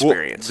best bowl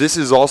experience. Well, this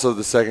is also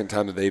the second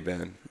time that they've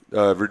been.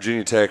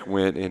 Virginia Tech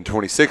went in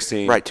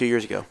 2016. Right, 2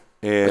 years ago.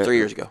 Or 3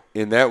 years ago.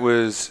 And that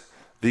was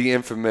the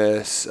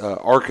infamous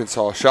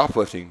Arkansas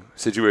shoplifting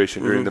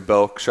situation during the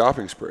Belk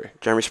shopping spree.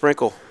 Jeremy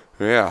Sprinkle.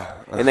 Yeah.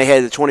 And they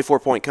had a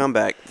 24-point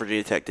comeback,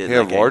 Virginia Tech did.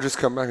 Yeah, largest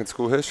comeback in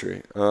school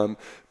history.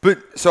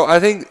 So I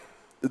think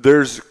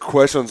there's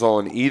questions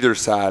on either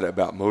side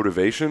about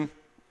motivation.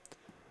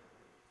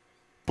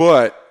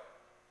 But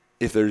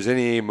if there's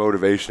any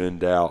motivation in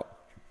doubt,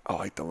 I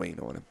like to lean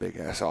on a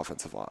big-ass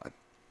offensive line.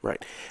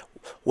 Right.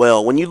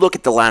 Well, when you look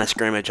at the line of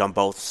scrimmage on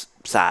both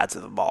sides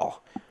of the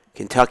ball,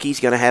 Kentucky's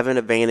going to have an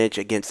advantage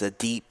against a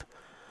deep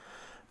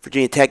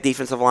Virginia Tech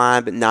defensive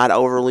line, but not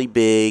overly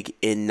big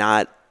and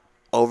not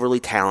overly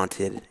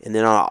talented. And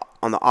then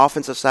on the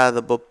offensive side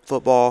of the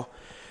football,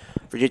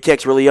 Virginia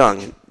Tech's really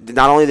young.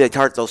 Not only did they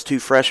start those two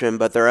freshmen,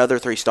 but their other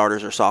three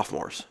starters are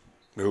sophomores.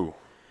 Ooh.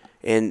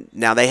 And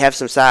now they have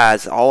some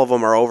size. All of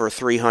them are over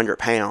 300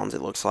 pounds,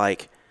 it looks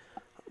like.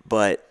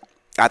 But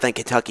I think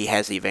Kentucky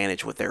has the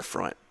advantage with their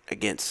front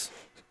against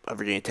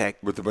Virginia Tech.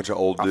 With a bunch of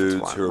old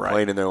dudes who are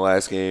playing in their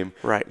last game.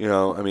 Right. You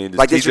know, I mean, does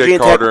like DJ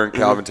Carter and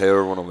Calvin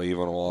Taylor want to leave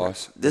on a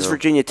loss? This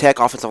Virginia Tech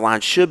offensive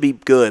line should be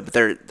good, but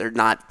they're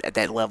not at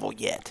that level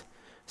yet.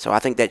 So I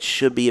think that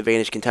should be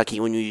advantage Kentucky.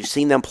 When you've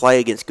seen them play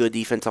against good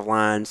defensive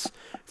lines,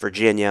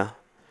 Virginia,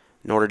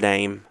 Notre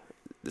Dame,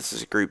 this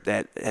is a group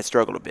that has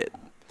struggled a bit.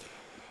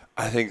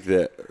 I think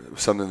that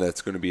something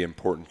that's going to be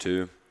important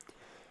too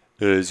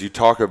is you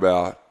talk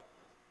about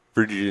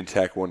Virginia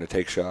Tech wanting to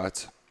take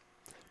shots.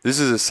 This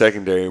is a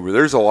secondary where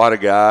there's a lot of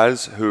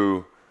guys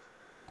who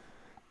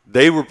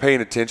they were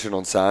paying attention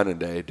on signing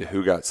day to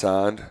who got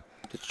signed.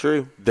 It's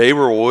true. They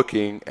were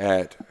looking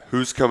at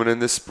who's coming in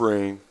this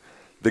spring,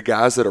 the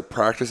guys that are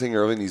practicing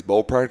early in these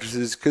bowl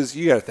practices, because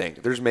you got to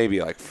think, there's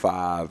maybe like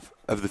 5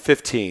 of the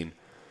 15,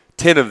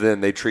 10 of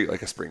them they treat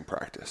like a spring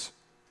practice,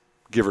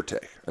 give or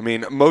take. I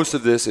mean, most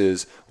of this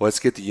is let's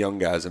get the young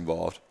guys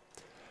involved.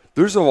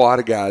 There's a lot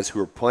of guys who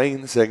are playing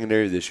in the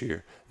secondary this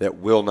year that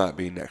will not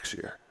be next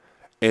year.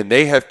 And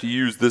they have to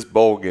use this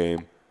bowl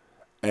game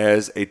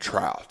as a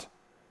tryout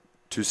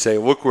to say,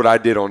 look what I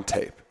did on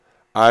tape.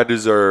 I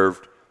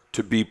deserved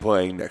to be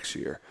playing next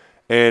year.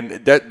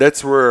 And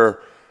that's where,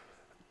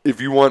 if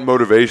you want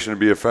motivation to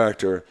be a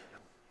factor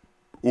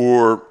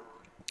or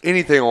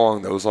anything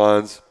along those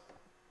lines,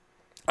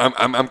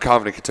 I'm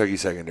confident Kentucky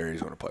secondary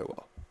is going to play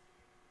well.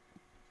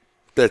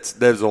 That's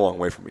a long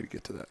way for me to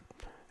get to that.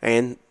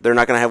 And they're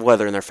not going to have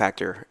weather in their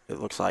factor, it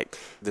looks like,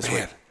 this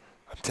week.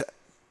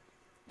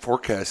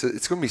 Forecast,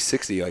 it's going to be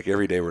 60 like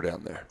every day we're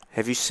down there.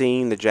 Have you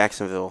seen the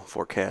Jacksonville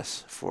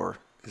forecast for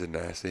Is it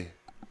nasty?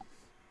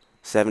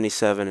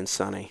 77 and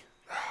sunny.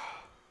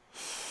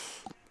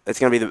 It's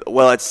going to be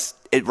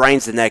it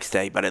rains the next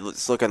day, but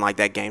it's looking like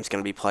that game's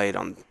going to be played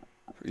on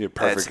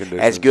perfect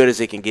conditions. As good as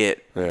it can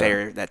get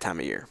there that time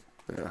of year.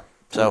 Yeah.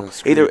 So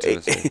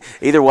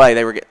either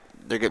way,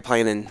 they're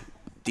playing in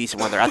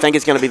decent weather. I think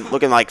it's going to be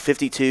looking like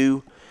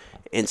 52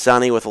 and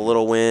sunny with a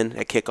little wind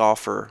at kickoff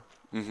for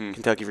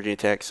Kentucky, Virginia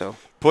Tech. So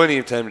plenty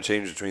of time to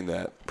change between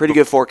that. Pretty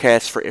good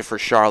forecast for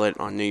Charlotte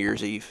on New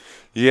Year's Eve.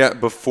 Yeah,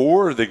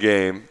 before the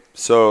game.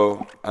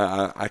 So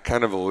I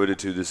kind of alluded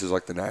to this is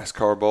like the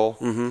NASCAR Bowl.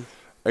 Mm-hmm.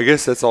 I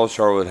guess that's all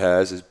Charlotte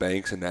has is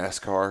banks and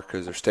NASCAR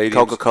because their stadiums.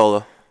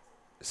 Coca-Cola.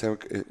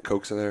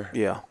 Coke's in there?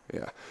 Yeah.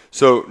 Yeah.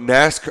 So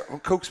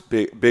NASCAR, Coke's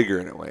bigger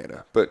in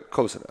Atlanta, but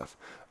close enough.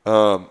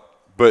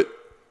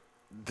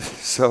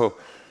 So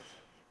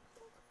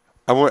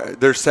I want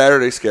their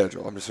Saturday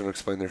schedule. I'm just going to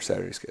explain their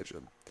Saturday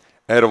schedule.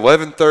 At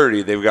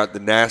 11:30, they've got the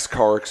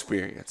NASCAR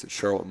Experience at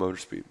Charlotte Motor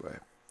Speedway.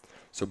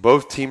 So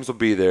both teams will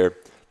be there.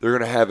 They're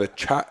going to have a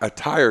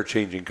tire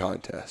changing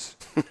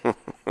contest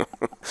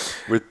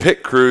with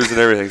pit crews and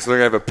everything. So they're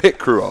going to have a pit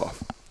crew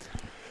off.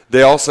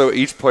 They also,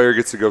 each player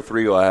gets to go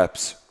 3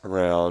 laps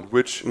around,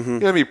 which is going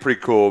to be pretty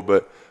cool,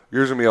 but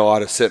there's going to be a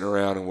lot of sitting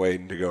around and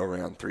waiting to go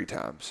around 3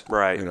 times.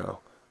 Right.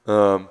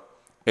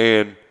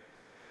 And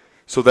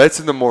so that's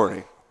in the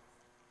morning.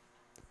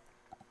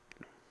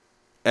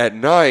 At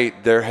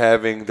night, they're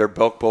having their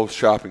Belk Bowl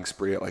shopping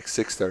spree at like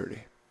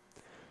 6:30.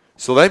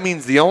 So that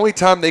means the only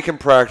time they can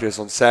practice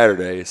on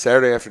Saturday is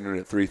Saturday afternoon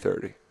at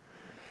 3:30.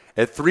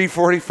 At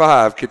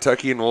 3:45,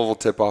 Kentucky and Louisville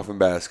tip off in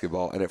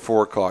basketball, and at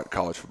 4 o'clock,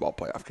 college football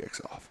playoff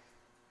kicks off.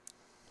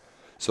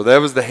 So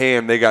that was the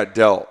hand they got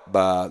dealt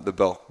by the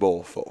Belk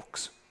Bowl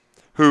folks,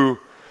 who,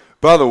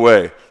 by the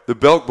way, the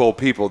Belk Bowl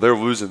people, they're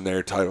losing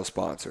their title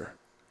sponsor,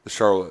 the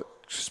Charlotte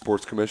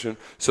Sports Commission.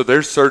 So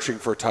they're searching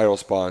for a title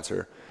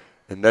sponsor,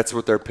 and that's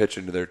what they're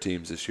pitching to their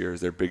teams this year is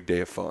their big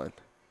day of fun.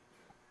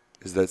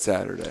 Is that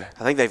Saturday?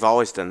 I think they've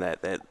always done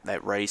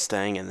that race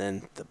thing and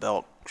then the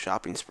Belk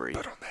shopping spree.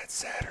 But on that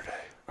Saturday.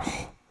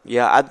 Oh.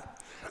 Yeah,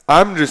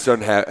 I'm just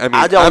unhappy. I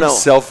mean, I'm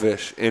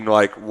selfish in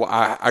like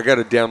I got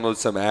to download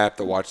some app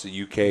to watch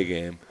the UK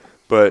game,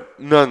 but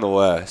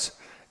nonetheless,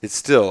 it's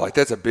still like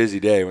that's a busy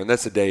day. When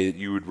that's a day that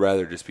you would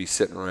rather just be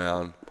sitting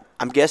around.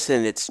 I'm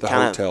guessing it's the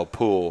kind hotel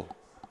pool.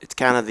 It's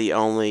kind of the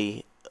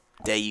only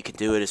day you can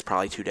do it is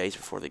probably 2 days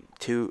before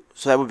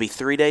so that would be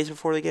 3 days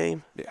before the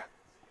game. Yeah.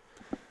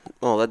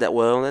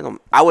 Oh,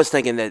 I was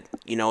thinking that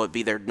it'd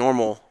be their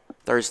normal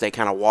Thursday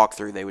kind of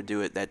walkthrough. They would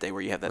do it that day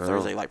where you have that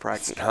Thursday light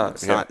practice.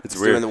 It's not. It's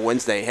weird. Doing the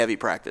Wednesday heavy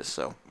practice.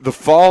 So the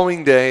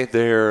following day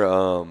they're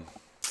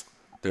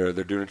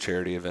doing a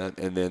charity event,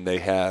 and then they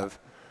have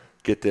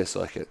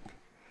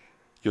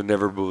you'll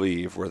never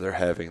believe where they're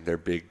having their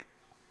big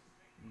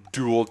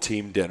dual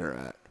team dinner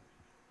at.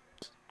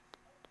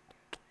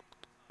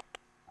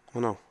 Oh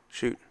no!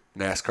 Shoot.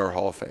 NASCAR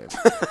Hall of Fame.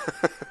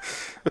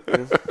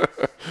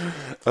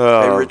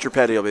 Maybe Richard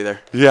Petty will be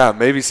there. Yeah,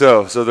 maybe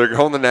so. So they're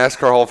going to the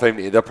NASCAR Hall of Fame.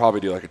 They'll probably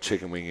do like a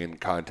chicken wing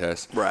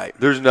contest. Right.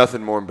 There's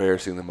nothing more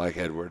embarrassing than Mike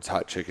Edwards'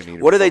 hot chicken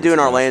eater. What did they do in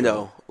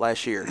Orlando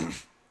last year?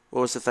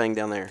 What was the thing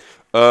down there?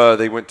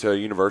 They went to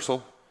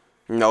Universal.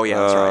 Oh, yeah,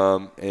 that's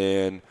right.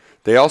 And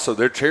they also,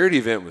 their charity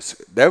event was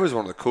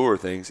one of the cooler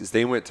things is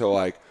they went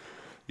to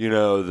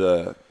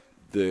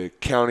the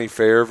county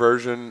fair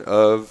version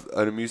of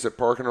an amusement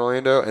park in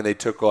Orlando, and they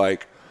took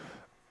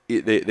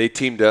they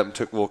teamed up and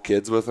took little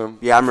kids with them.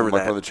 Yeah, I remember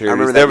that. One of the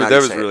charities. That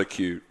was really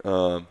cute.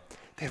 They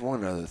had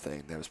one other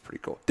thing that was pretty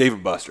cool.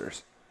 Dave &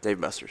 Buster's.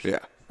 Yeah.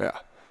 Yeah.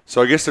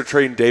 So I guess they're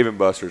trading Dave &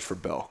 Buster's for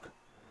Belk.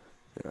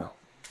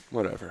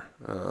 Whatever.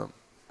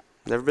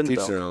 Never been to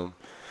Belk. Their own.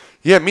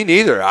 Yeah, me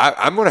neither.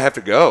 I'm going to have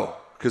to go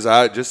because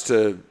just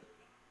to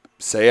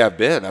say I've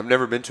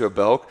never been to a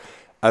Belk.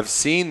 I've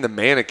seen the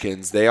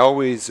mannequins.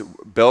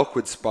 Belk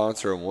would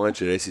sponsor a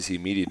lunch at SEC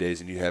Media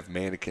Days, and you have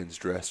mannequins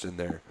dressed in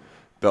their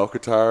Belk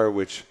attire,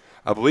 which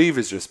I believe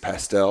is just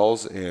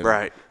pastels and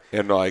right.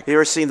 And you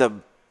ever seen the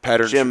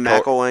Jim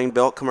McElwain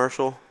Belk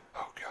commercial?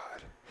 Oh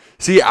God!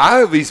 See,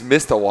 I at least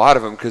missed a lot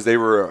of them because they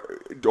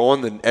were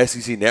on the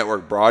SEC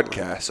Network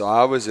broadcast, so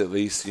I was at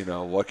least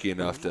lucky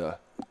enough to.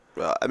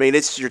 Well, I mean,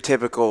 it's your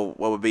typical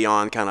what would be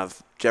on kind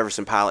of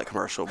Jefferson Pilot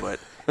commercial, but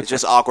it's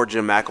just awkward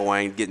Jim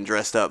McElwain getting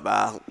dressed up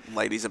by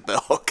ladies at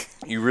Belk.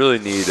 You really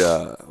need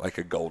like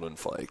a golden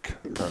flake,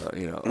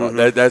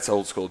 that's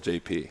old school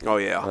JP. Oh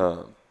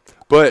yeah.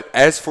 But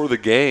as for the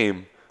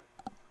game,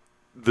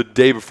 the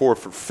day before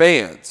for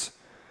fans,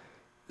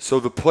 so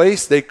the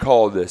place they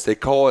call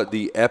it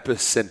the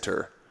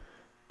Epicenter,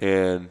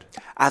 and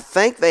I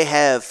think they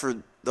have for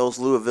those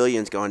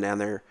Louisvillians going down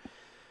there.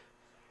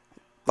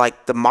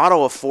 Like the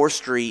motto of 4th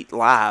Street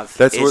Live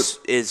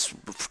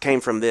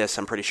came from this.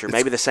 I'm pretty sure.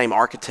 Maybe the same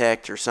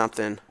architect or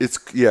something. It's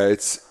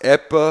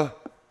Epa,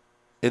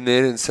 and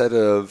then instead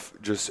of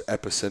just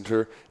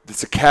Epicenter,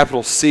 it's a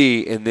capital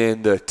C and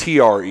then the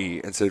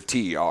TRE instead of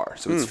TER.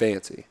 So it's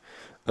fancy.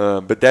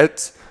 But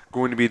that's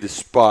going to be the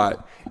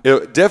spot.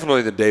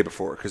 Definitely the day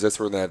before, because that's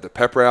where they have the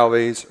pep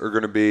rallies are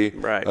going to be.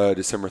 Right.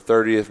 December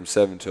 30th from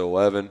 7 to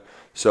 11.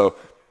 So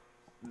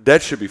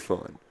that should be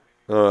fun.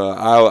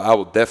 I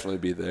will definitely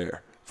be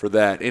there for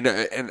that.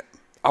 And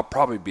I'll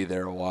probably be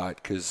there a lot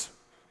because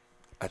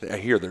I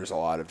hear there's a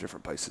lot of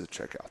different places to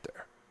check out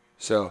there.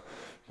 So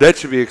that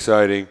should be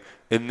exciting.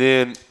 And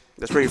then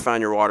that's where you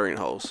find your watering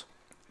holes.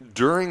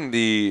 In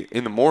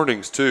the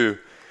mornings too,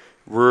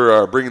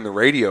 we're bringing the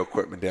radio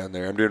equipment down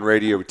there. I'm doing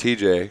radio with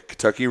TJ,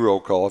 Kentucky Roll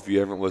Call. If you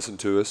haven't listened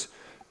to us,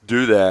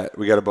 do that.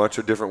 We got a bunch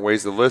of different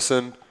ways to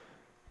listen.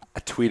 I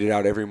tweet it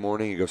out every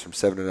morning. It goes from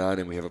 7 to 9,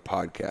 and we have a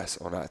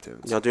podcast on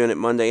iTunes. Y'all doing it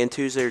Monday and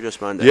Tuesday or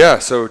just Monday? Yeah,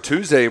 so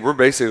Tuesday, we're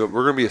going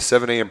to be a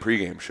 7 a.m.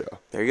 pregame show.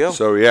 There you go.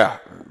 So, yeah,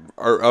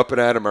 up and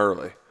at 'em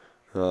early.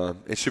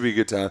 It should be a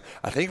good time.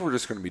 I think we're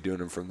just going to be doing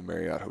them from the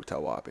Marriott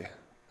Hotel lobby.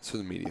 That's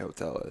where the media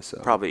hotel is. So.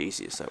 Probably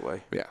easiest that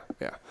way. Yeah.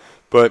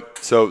 But,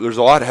 so there's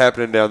a lot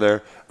happening down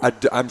there.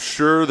 I'm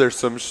sure there's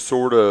some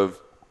sort of,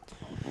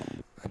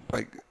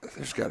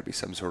 there's got to be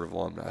some sort of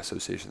alumni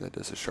association that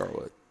does a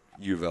Charlotte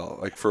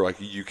UVL, for a UK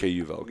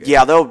UVL game.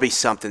 Yeah, there will be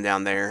something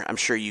down there. I'm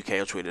sure UK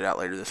will tweet it out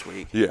later this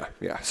week. Yeah.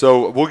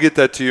 So we'll get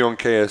that to you on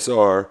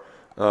KSR.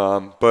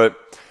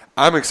 But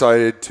I'm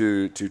excited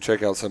to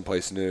check out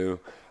someplace new.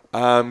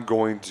 I'm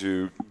going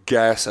to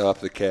gas up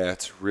the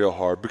Cats real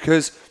hard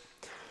because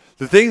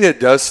the thing that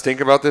does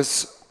stink about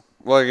this,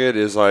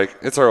 is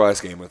it's our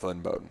last game with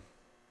Lynn Bowden.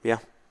 Yeah.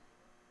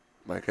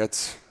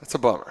 That's a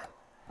bummer.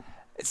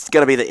 It's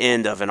going to be the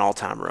end of an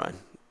all-time run.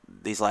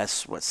 These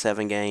last,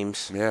 7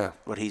 games? Yeah.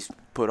 What he's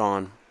put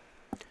on.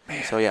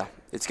 Man. So, yeah,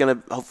 it's going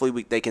to –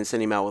 hopefully they can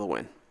send him out with a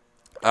win.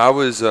 I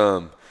was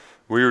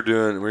we were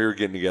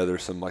getting together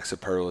some,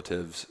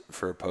 superlatives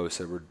for a post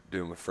that we're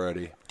doing with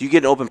Freddie. Do you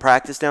get an open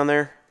practice down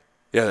there?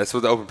 Yeah, that's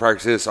what the open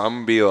practice is. So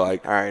I'm going to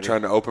be,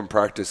 trying to open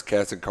practice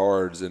Cats and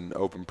Cards and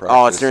open practice.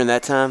 Oh, it's during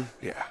that time?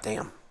 Yeah.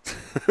 Damn.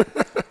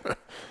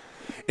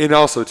 And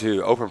also,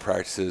 too, open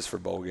practices for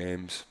bowl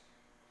games.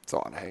 It's a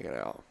lot of hanging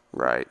out.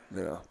 Right.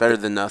 Better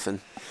than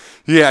nothing.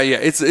 Yeah.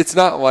 It's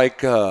not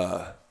like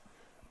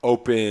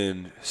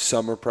open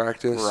summer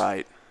practice.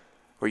 Right.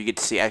 Where you get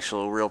to see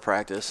actual real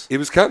practice. It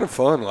was kind of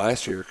fun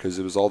last year because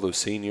it was all those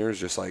seniors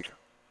just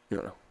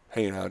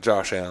hanging out.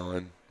 Josh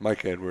Allen,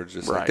 Mike Edwards,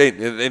 just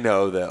they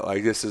know that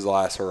this is the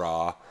last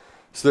hurrah.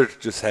 So they're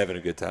just having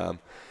a good time.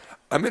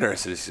 I'm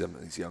interested to see some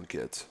of these young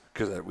kids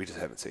because we just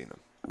haven't seen them.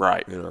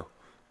 Right.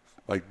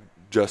 Like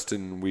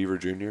Justin Weaver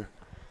Jr.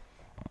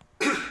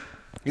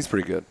 He's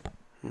pretty good.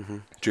 Mm-hmm.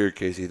 Jared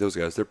Casey, those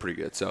guys, they're pretty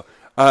good. So,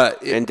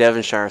 and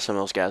Devonshire, some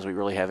of those guys we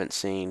really haven't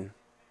seen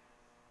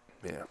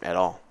at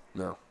all.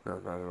 No,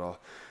 not at all.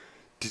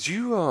 Did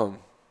you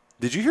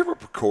hear what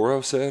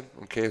Pecoro said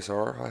on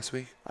KSR last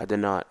week? I did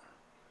not.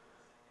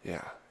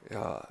 Yeah.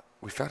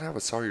 We found out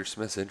what Sawyer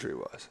Smith's injury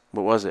was.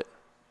 What was it?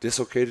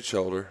 Dislocated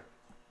shoulder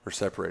or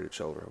separated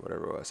shoulder,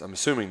 whatever it was. I'm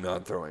assuming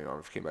non-throwing arm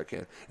if he came back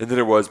in. And then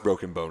there was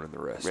broken bone in the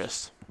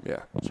wrist.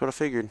 Yeah. That's what I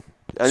figured.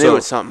 I knew it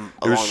was something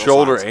It was along those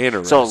shoulder lines. and a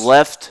wrist. So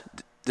left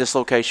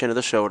dislocation of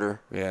the shoulder.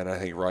 Yeah, and I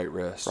think right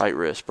wrist. Right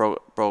wrist.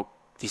 Broke.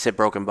 He said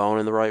broken bone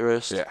in the right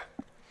wrist? Yeah.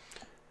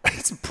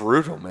 It's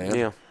brutal, man.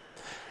 Yeah.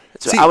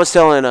 I was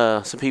telling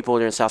some people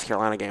during the South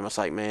Carolina game, I was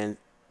like, man,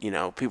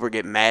 people were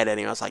getting mad at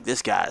him. I was like,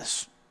 this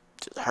guy's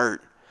just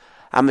hurt.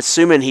 I'm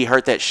assuming he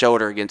hurt that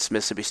shoulder against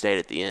Mississippi State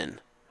at the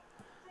end.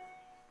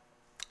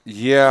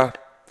 Yeah.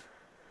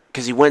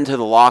 Because he went into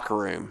the locker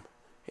room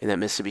in that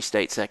Mississippi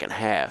State second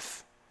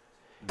half.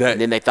 And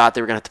then they thought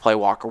they were going to have to play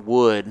Walker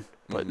Wood,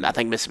 but I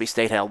think Mississippi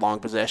State had a long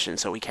possession,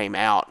 so he came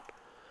out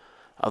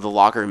of the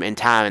locker room in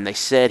time, and they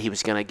said he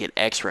was going to get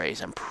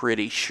x-rays, I'm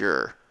pretty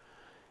sure.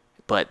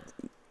 But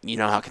you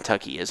know how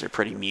Kentucky is. They're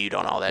pretty mute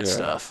on all that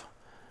stuff.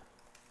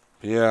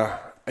 Yeah.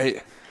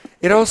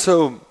 It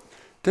also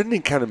 – doesn't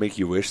it kind of make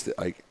you wish that,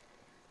 like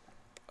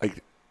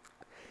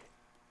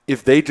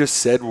if they just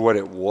said what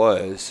it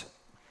was,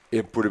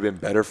 it would have been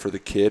better for the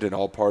kid and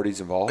all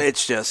parties involved?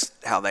 It's just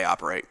how they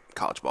operate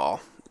college ball.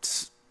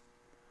 It's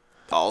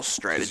all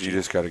strategy. You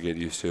just got to get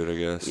used to it, I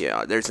guess.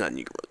 Yeah, there's nothing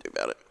you can really do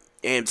about it.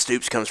 And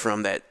Stoops comes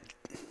from that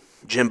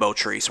Jimbo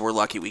tree, so we're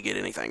lucky we get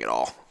anything at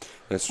all.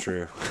 That's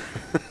true.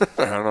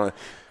 I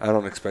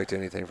don't expect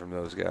anything from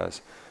those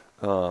guys.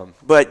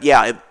 But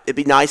yeah, it'd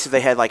be nice if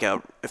they had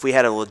if we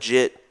had a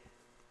legit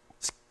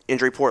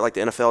injury report like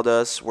the NFL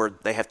does, where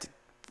they have to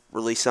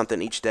release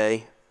something each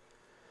day.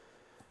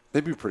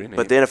 They'd be pretty neat.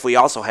 But then if we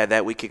also had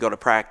that, we could go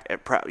to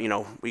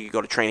we could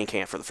go to training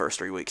camp for the first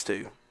 3 weeks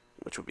too,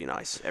 which would be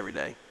nice every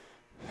day.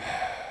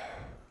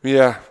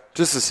 Yeah,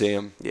 just to see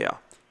him. Yeah.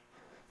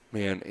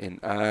 Man, and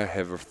I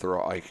have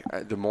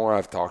the more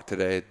I've talked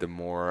today, the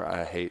more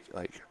I hate,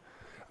 I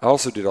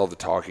also did all the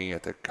talking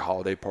at the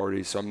holiday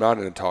parties, so I'm not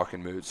in a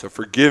talking mood. So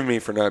forgive me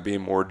for not being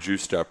more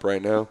juiced up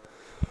right now.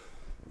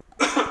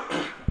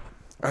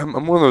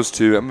 I'm one of those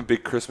two. I'm a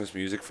big Christmas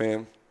music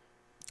fan.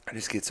 I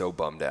just get so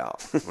bummed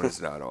out when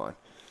it's not on.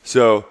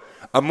 So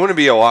I'm going to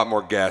be a lot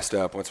more gassed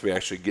up once we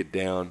actually get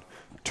down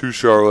to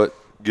Charlotte,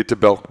 get to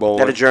Belk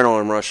Bowling. That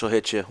adrenaline rush will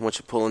hit you once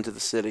you pull into the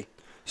city.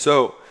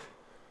 So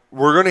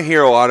we're going to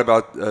hear a lot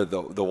about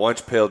the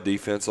lunch pail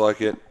defense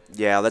like it.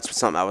 Yeah, that's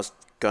something I was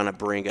going to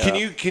bring up.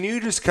 Can you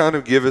just kind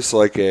of give us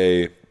like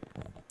a,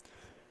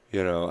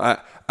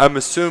 I'm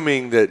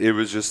assuming that it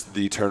was just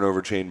the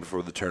turnover chain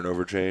before the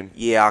turnover chain.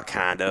 Yeah,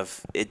 kind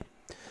of.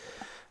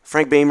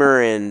 Frank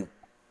Beamer and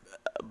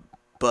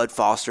Bud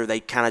Foster, they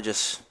kind of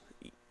just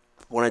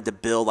wanted to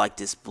build like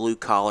this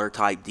blue-collar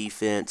type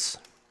defense.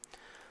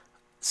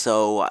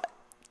 So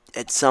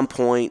at some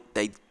point,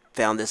 they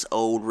found this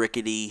old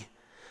rickety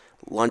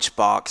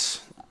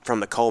lunchbox from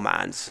the coal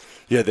mines.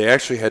 Yeah, they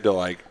actually had to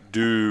like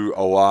do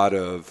a lot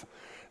of.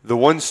 The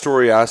one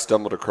story I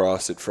stumbled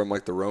across it from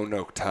like the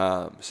Roanoke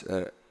Times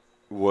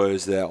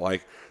was that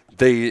like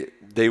they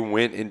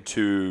went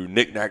into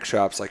knick-knack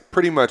shops like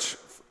pretty much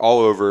all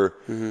over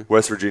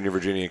West Virginia,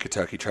 Virginia, and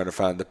Kentucky trying to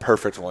find the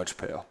perfect lunch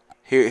pail.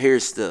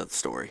 Here's the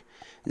story.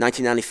 In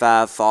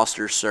 1995,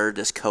 Foster served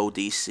as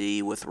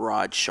co-DC with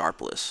Rod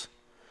Sharpless,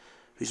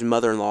 whose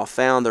mother-in-law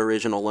found the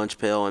original lunch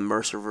pail in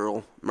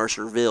Mercerville,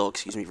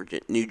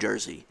 New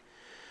Jersey.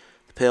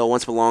 The pail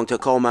once belonged to a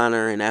coal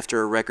miner, and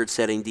after a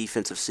record-setting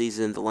defensive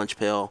season, the lunch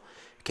pail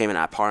became an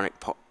iconic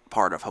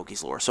part of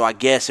Hokies lore. So I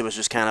guess it was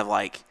just kind of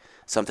like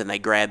something they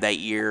grabbed that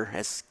year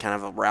as kind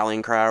of a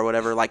rallying cry or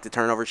whatever, like the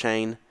turnover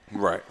chain.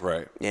 Right.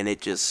 And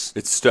it's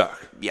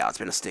stuck. Yeah, it's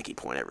been a sticky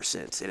point ever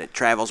since. And it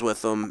travels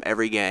with them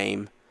every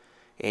game,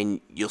 and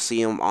you'll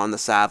see them on the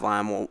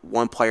sideline.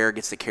 One player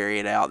gets to carry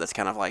it out. That's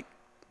kind of like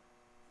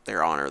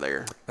their honor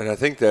there. And I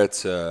think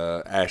that's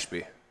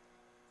Ashby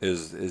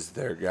is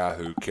their guy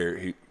who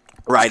carried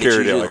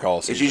it like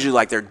all season. It's usually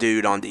like their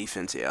dude on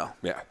defense, yeah.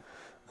 Yeah.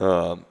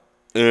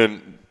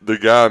 And the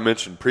guy I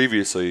mentioned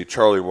previously,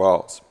 Charlie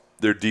Walls,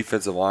 their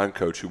defensive line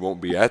coach who won't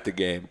be at the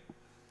game,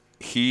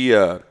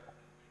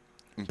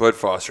 Bud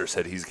Foster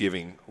said he's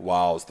giving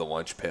Wiles the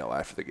lunch pail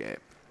after the game.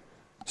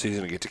 So he's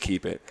going to get to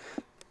keep it.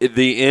 At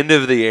the end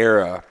of the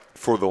era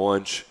for the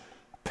lunch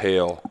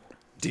pail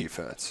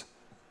defense,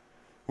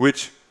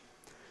 which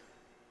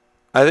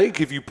I think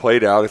if you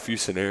played out a few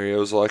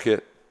scenarios like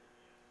it,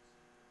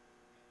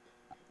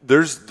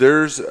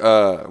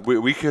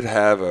 we could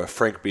have a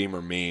Frank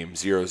Beamer meme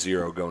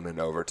 0-0 going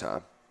into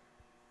overtime.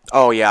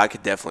 Oh, yeah, I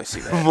could definitely see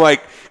that.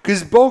 Like,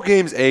 because bowl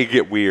games,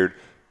 get weird,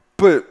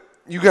 but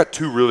you got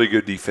two really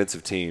good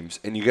defensive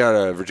teams, and you got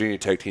a Virginia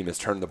Tech team that's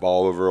turned the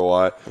ball over a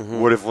lot.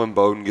 What if Lynn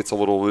Bowden gets a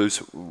little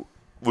loose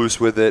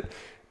with it?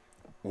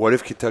 What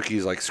if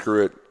Kentucky's like,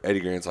 screw it, Eddie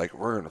Grant's like,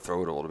 we're going to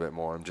throw it a little bit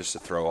more just to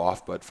throw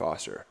off Bud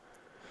Foster?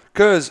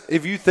 Because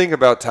if you think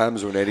about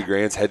times when Eddie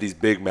Grant's had these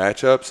big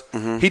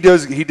matchups, he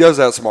does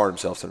outsmart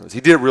himself sometimes.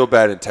 He did it real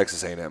bad in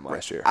Texas A&M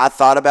last year. I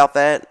thought about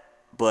that,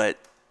 but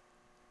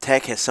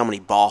Tech has so many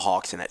ball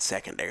hawks in that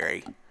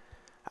secondary.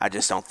 I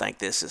just don't think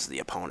this is the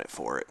opponent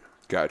for it.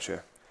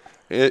 Gotcha.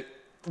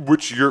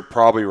 Which you're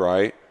probably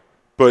right,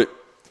 but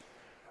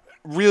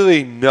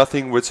really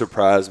nothing would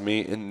surprise me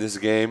in this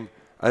game.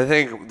 I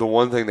think the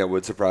one thing that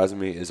would surprise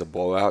me is a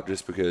blowout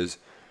just because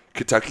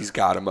Kentucky's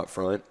got him up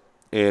front,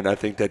 and I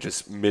think that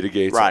just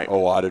mitigates a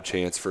lot of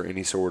chance for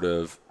any sort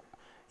of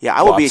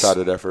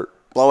lopsided effort.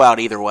 Blowout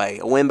either way.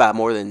 A win by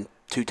more than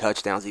 2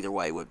 touchdowns either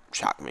way would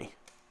shock me.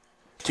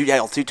 Two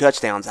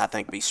touchdowns, I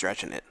think, be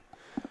stretching it.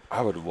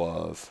 I would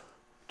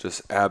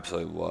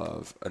absolutely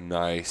love a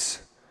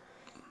nice,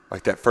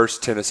 like that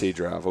first Tennessee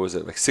drive. What was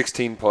it, like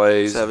 16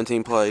 plays?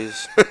 17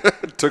 plays.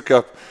 Took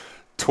up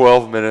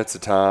 12 minutes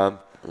of time.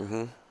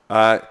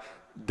 That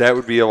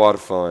would be a lot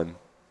of fun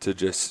to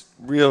just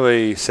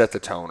really set the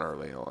tone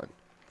early on.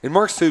 And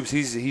Mark Stoops,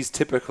 he's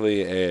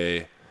typically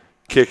a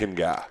kicking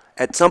guy.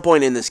 At some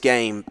point in this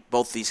game,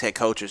 both these head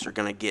coaches are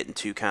going to get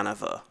into kind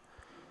of a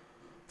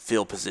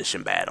field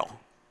position battle.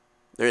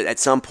 At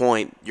some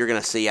point, you're going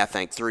to see, I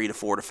think, 3 to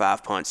 4 to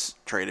 5 punts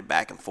traded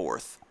back and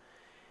forth.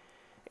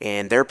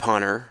 And their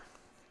punter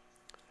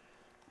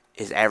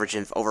is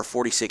averaging over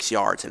 46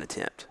 yards an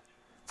attempt,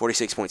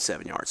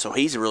 46.7 yards. So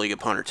he's a really good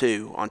punter,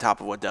 too, on top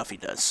of what Duffy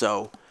does.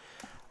 So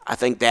I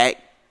think that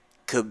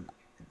could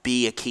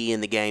be a key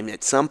in the game.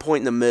 At some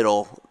point in the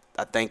middle,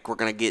 I think we're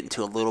going to get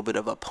into a little bit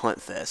of a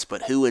punt fest.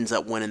 But who ends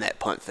up winning that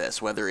punt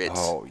fest, whether it's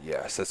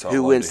that's all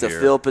who wins the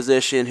field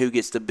position, who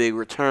gets the big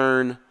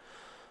return,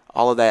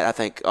 all of that, I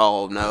think,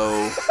 oh,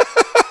 no.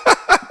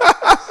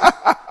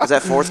 Is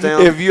that 4th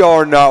down? If you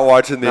are not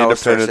watching the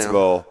Independence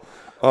Bowl,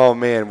 oh,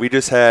 man, we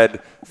just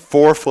had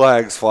 4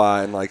 flags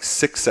fly in like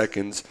 6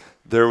 seconds.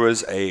 There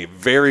was a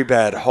very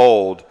bad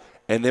hold,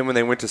 and then when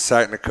they went to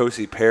sack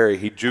N'Kosi Perry,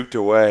 he juked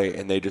away,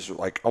 and they just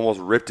like almost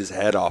ripped his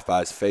head off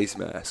by his face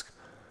mask.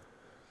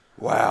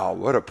 Wow,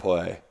 what a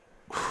play.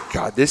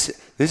 God, this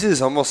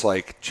is almost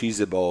like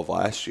Cheez-It Bowl of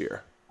last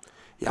year.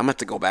 Yeah, I'm going to have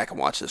to go back and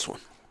watch this one.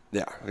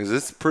 Yeah, because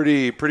it's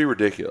pretty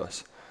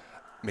ridiculous.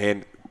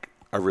 Man,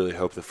 I really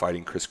hope the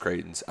Fighting Chris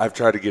Creighton's. I've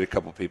tried to get a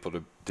couple people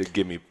to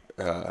give me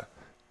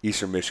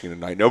Eastern Michigan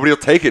tonight. Nobody will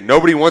take it.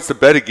 Nobody wants to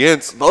bet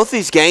against both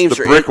these games.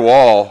 The brick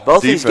wall.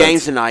 Both these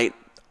games tonight,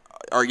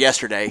 or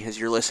yesterday, as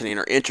you're listening,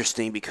 are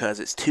interesting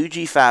because it's 2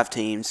 G5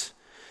 teams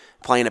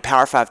playing a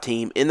Power 5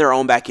 team in their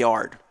own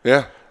backyard.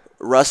 Yeah.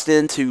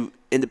 Rustin to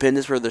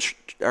Independence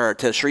or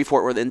to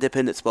Shreveport where the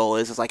Independence Bowl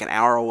is. It's like an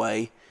hour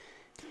away.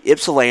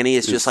 Ypsilanti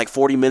is just like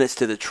 40 minutes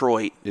to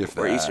Detroit. If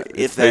that.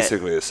 It's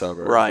basically a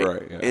suburb.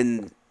 Right. Yeah.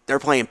 And they're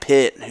playing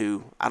Pitt,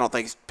 who I don't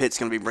think Pitt's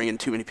going to be bringing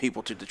too many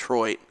people to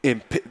Detroit.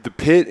 The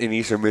Pitt in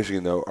Eastern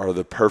Michigan, though, are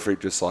the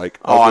perfect, just like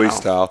ugly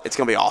style. It's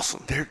going to be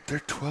awesome. They're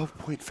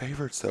 12-point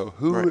favorites, though.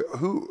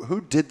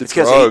 Who did the it's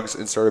drugs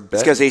and started betting?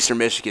 It's because Eastern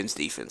Michigan's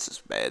defense is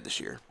bad this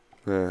year.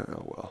 Oh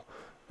well,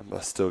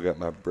 I still got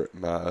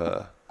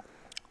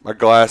my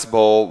glass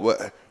bowl.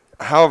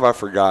 How have I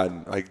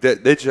forgotten? Like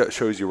that just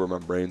shows you where my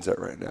brain's at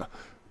right now.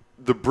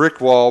 The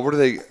brick wall. What are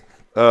they?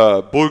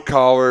 Blue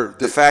collar.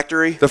 The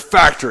factory. The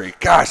factory.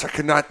 Gosh, I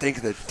could not think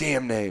of the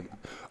damn name.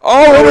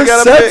 Oh,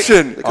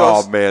 interception!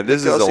 Oh man,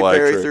 this is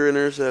electric. Perry threw an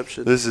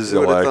interception. This is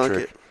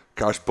electric.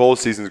 Gosh, bowl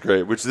season's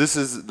great. Which this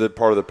is the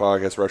part of the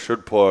podcast where I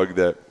should plug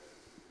that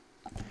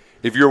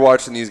if you're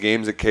watching these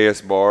games at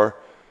KS Bar,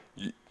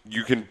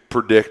 you can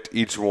predict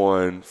each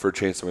one for a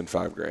chance to win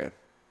 $5,000.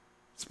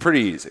 It's pretty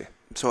easy.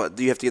 So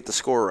do you have to get the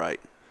score right?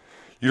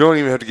 You don't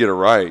even have to get it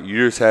right.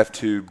 You just have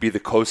to be the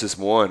closest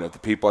one of the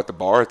people at the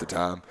bar at the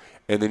time,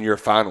 and then you're a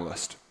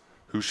finalist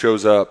who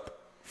shows up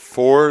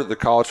for the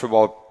college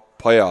football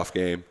playoff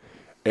game,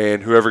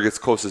 and whoever gets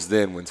closest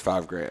then wins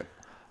 $5,000.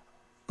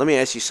 Let me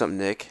ask you something,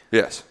 Nick.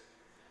 Yes.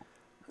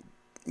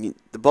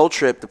 The bowl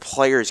trip, the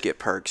players get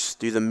perks.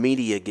 Do the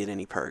media get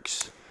any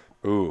perks?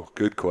 Ooh,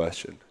 good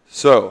question.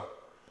 So,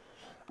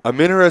 I'm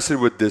interested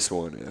what this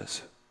one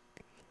is.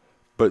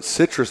 But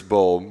Citrus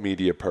Bowl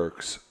media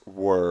perks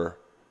were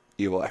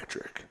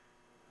electric.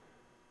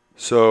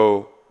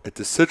 So at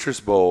the Citrus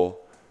Bowl,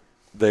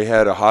 they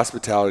had a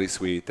hospitality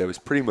suite that was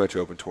pretty much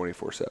open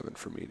 24/7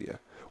 for media,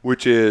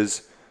 which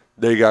is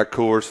they got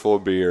coolers full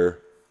of beer.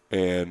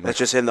 And that's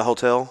just in the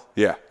hotel?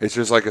 Yeah. It's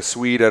just like a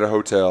suite at a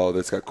hotel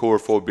that's got cooler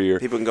full of beer.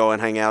 People can go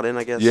and hang out in,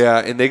 I guess? Yeah,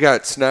 and they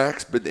got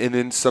snacks, and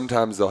then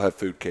sometimes they'll have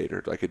food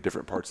catered, like at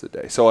different parts of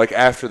the day. So, like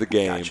after the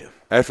game,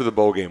 after the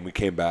bowl game, we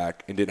came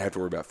back and didn't have to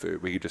worry about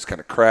food. We could just kind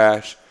of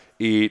crash,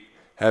 eat,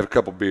 have a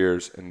couple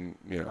beers, and,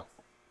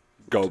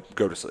 go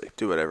to sleep.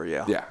 Do whatever,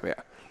 yeah. Yeah.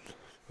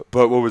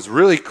 But what was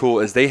really cool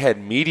is they had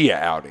media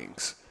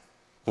outings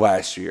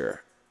last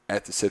year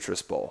at the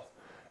Citrus Bowl.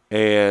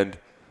 And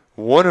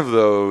one of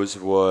those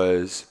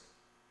was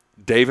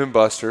Dave &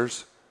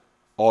 Buster's,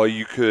 all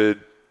you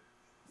could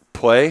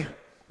play,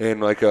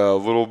 and like a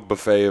little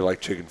buffet of like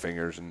chicken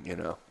fingers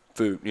and,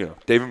 food,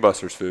 Dave &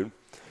 Buster's food.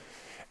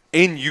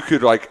 And you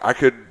could I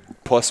could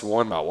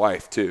 +1 my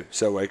wife too.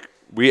 So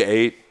we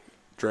ate,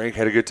 drank,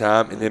 had a good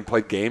time, and then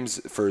played games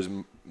for as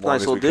long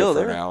as we could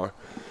for an hour.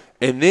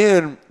 And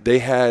then they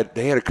had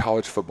a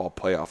college football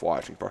playoff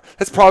watching party.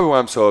 That's probably why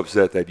I'm so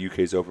upset that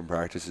UK's open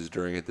practice is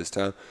during it this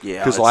time.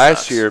 Yeah, because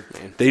last year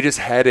they just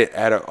had it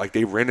at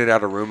they rented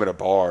out a room at a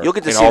bar. You'll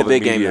get to and see all the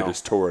big media game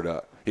just tore it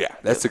up. Yeah,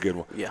 that's a good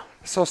one. Yeah,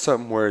 I saw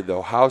something where the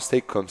Ohio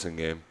State Clemson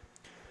game,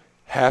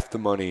 half the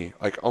money,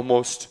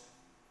 almost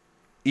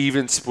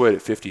even split at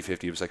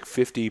 50-50. It was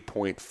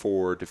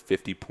 50.4 to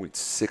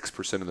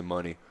 50.6% of the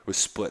money was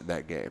split in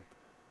that game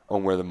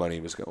on where the money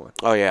was going.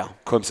 Oh yeah,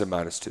 Clemson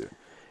 -2.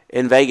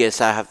 In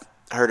Vegas, I have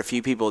heard a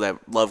few people that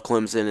love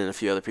Clemson and a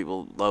few other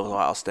people love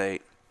Ohio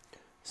State.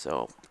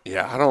 So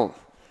yeah,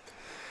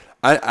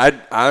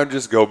 I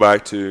just go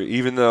back to,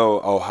 even though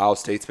Ohio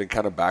State's been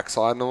kind of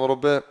backsliding a little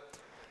bit,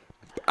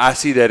 I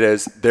see that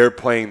as they're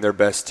playing their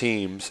best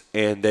teams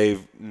and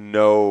they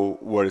know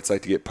what it's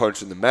like to get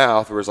punched in the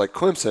mouth. Whereas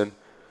Clemson,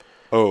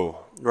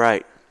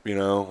 right,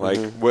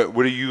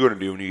 what are you going to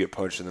do when you get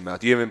punched in the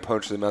mouth? You haven't been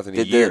punched in the mouth in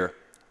a year.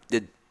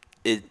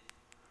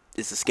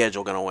 Is the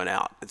schedule going to win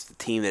out? It's the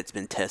team that's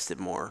been tested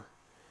more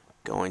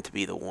going to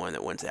be the one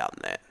that wins out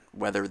in that,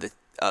 whether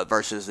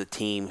versus the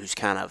team who's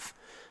kind of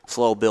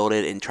slow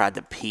builded and tried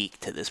to peak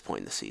to this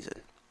point in the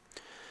season.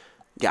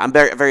 Yeah, I'm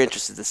very, very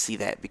interested to see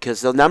that because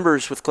the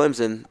numbers with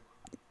Clemson,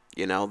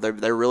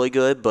 they're really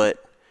good,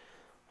 but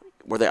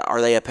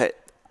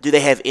do they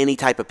have any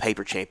type of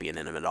paper champion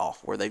in them at all?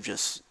 Where they're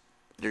just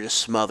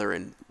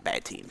smothering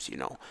bad teams,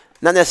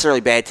 not necessarily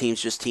bad teams,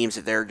 just teams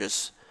that they're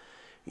just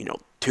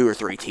 2 or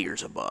 3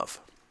 tiers above.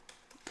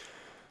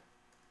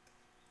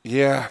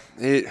 Yeah,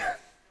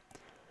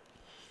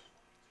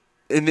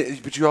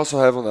 but you also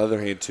have on the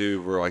other hand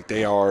too, where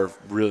they are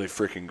really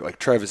freaking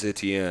Travis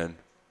Etienne,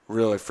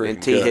 really freaking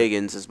and T. good.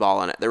 Higgins is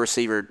balling it. Their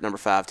receiver number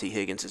 5, T.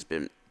 Higgins, has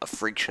been a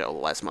freak show the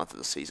last month of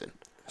the season.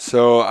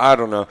 So I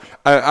don't know.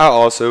 I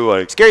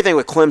also scary thing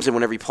with Clemson.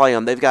 Whenever you play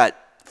them, they've got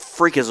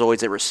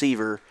freakazoids at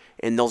receiver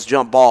and those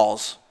jump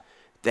balls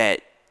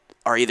that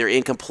are either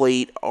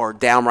incomplete or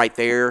down right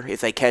there if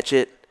they catch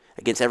it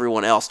against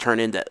everyone else turn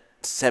into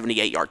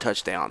 78-yard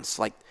touchdowns.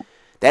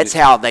 That's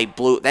how they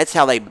blew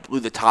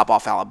the top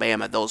off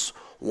Alabama. Those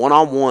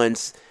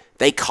one-on-ones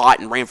they caught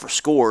and ran for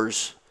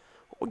scores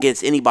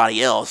against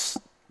anybody else.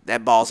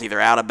 That ball's either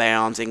out of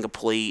bounds,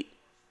 incomplete,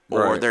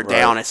 or they're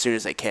down as soon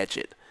as they catch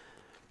it.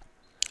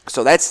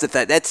 So that's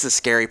the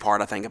scary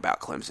part I think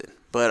about Clemson.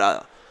 But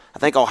I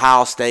think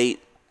Ohio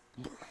State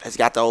has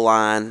got the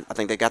O-line. I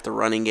think they got the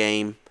running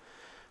game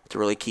to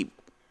really keep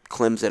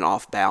Clemson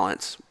off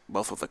balance.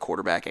 both with the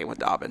quarterback and with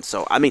Dobbins.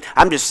 So, I mean,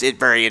 I'm just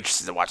very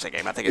interested to watch that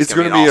game. I think it's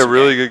going to be awesome a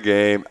really game. good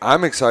game.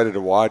 I'm excited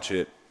to watch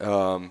it.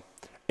 Now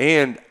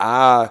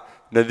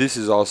this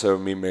is also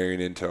me marrying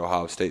into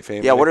Ohio State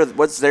family. Yeah,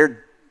 what's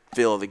their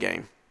feel of the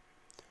game?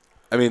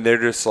 I mean, they're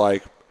just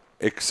like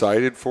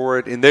excited for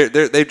it, and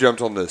they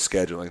jumped on the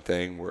scheduling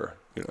thing where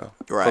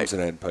Right. Clemson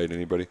hadn't played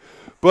anybody.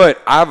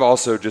 But I've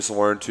also just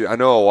learned to. I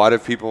know a lot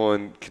of people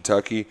in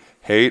Kentucky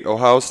hate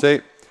Ohio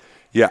State.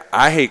 Yeah,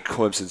 I hate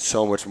Clemson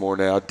so much more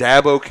now.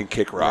 Dabo can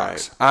kick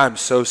rocks. Right. I'm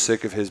so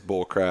sick of his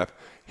bull crap.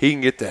 He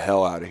can get the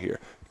hell out of here,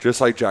 just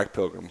like Jack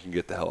Pilgrim can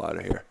get the hell out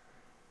of here.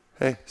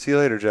 Hey, see you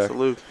later, Jack.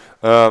 Salute.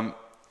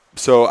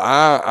 So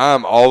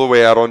I'm all the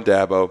way out on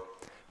Dabo.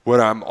 What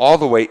I'm all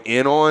the way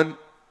in on,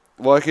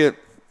 Luckett,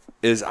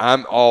 is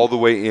I'm all the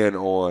way in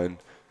on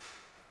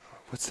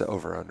what's the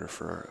over-under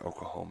for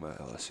Oklahoma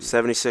LSU?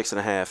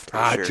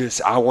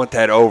 76.5. I want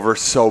that over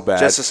so bad.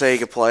 Just to say you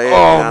could play it.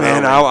 Oh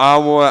man, I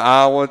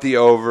want the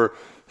over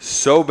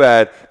so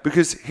bad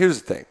because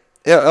here's the thing: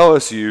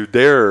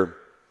 LSU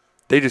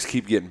they just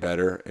keep getting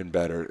better and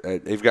better.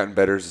 They've gotten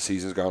better as the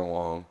season's gone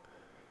along.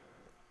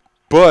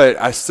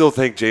 But I still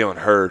think Jalen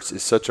Hurts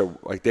is such a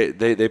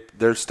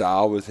their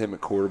style with him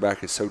at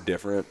quarterback is so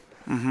different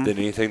than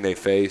anything they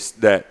face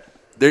that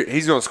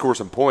he's going to score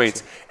some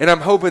points. And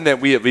I'm hoping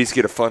that we at least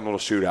get a fun little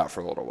shootout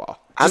for a little while,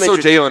 just so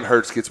Jalen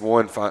Hurts gets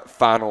one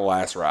final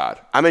last ride.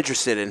 I'm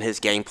interested in his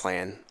game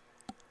plan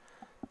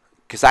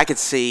because I could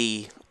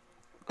see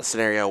a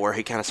scenario where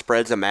he kind of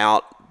spreads them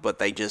out, but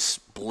they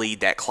just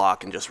bleed that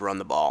clock and just run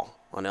the ball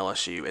on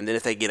LSU. And then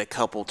if they get a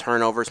couple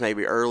turnovers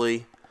maybe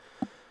early,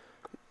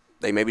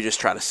 they maybe just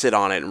try to sit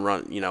on it and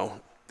run,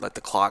 let the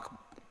clock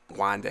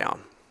wind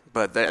down.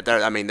 But,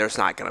 there's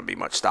not going to be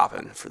much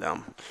stopping for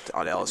them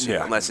on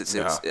LSU unless it's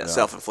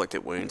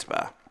self-inflicted wounds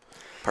by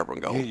purple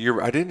and gold.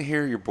 I didn't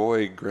hear your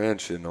boy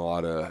Grinch in a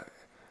lot of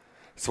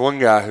 – it's one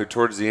guy who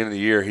towards the end of the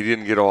year, he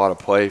didn't get a lot of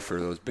play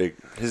for those big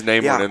 – his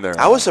name went in there.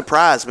 I was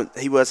surprised, but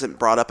he wasn't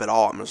brought up at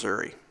all at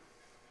Missouri.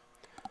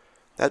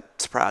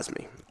 That surprised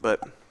me.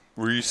 But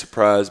were you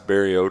surprised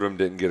Barry Odom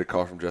didn't get a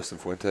call from Justin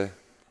Fuente?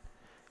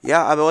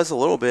 Yeah, I was a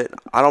little bit.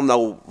 I don't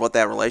know what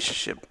that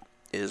relationship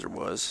is or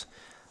was.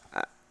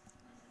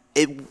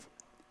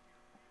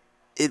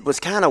 It was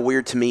kind of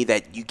weird to me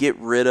that you get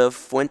rid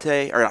of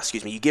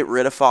you get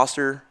rid of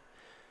Foster,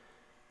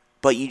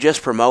 but you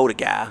just promote a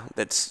guy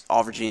that's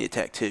all Virginia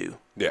Tech too.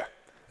 Yeah,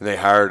 and they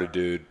hired a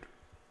dude,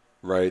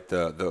 right?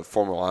 The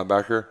former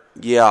linebacker.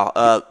 Yeah,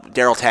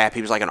 Daryl Tapp.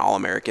 He was like an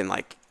All-American,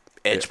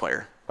 edge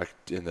player, like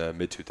in the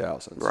mid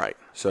 2000s. Right.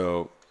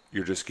 So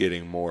you're just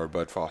getting more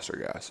Bud Foster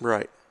guys.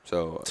 Right.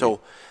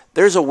 So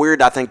there's a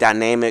weird, I think,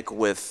 dynamic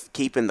with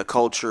keeping the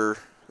culture,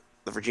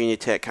 the Virginia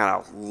Tech kind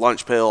of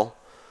lunch pail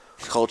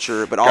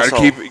culture, but also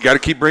got to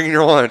keep bringing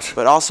your lunch.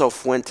 But also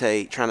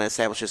Fuente trying to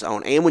establish his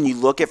own. And when you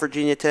look at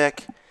Virginia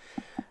Tech,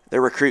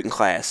 their recruiting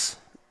class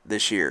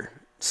this year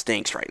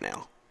stinks right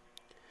now.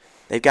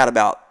 They've got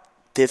about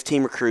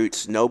 15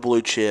 recruits, no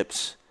blue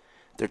chips.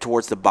 They're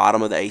towards the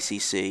bottom of the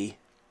ACC,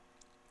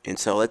 and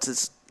so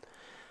this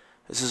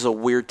is a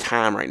weird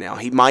time right now.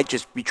 He might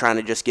just be trying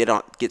to just get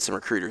some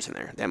recruiters in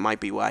there. That might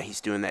be why he's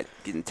doing that,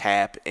 getting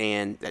Tapp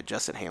and that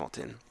Justin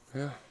Hamilton.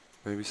 Yeah,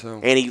 maybe so.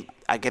 And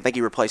I think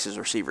he replaces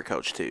receiver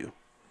coach too.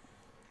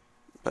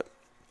 But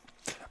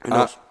who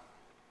knows?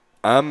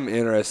 I'm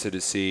interested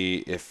to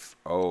see if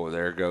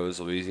there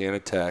goes Louisiana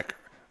Tech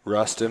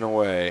rusting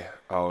away.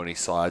 And he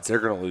slides. They're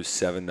going to lose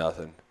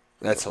 7-0.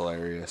 That's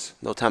hilarious.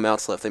 No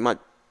timeouts left. They might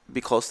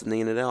be close to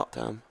kneeing it out,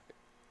 Tom.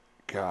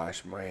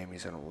 Gosh,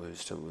 Miami's going to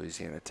lose to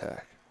Louisiana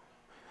Tech.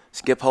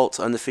 Skip Holtz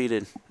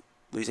undefeated,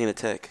 Louisiana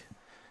Tech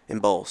in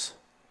bowls.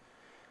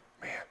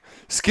 Man,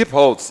 Skip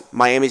Holtz.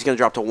 Miami's going to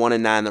drop to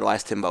 1-9 their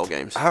last 10 bowl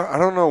games. I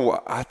don't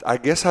know. I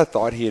guess I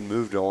thought he had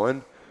moved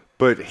on,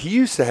 but he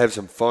used to have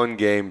some fun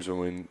games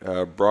when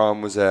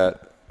Braun was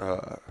at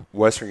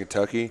Western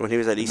Kentucky. When he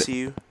was at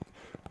ECU?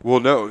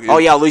 Well, no.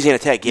 Louisiana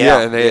Tech,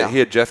 yeah. Yeah, and he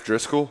had Jeff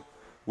Driscoll,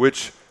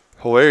 which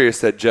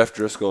hilarious that Jeff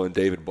Driscoll and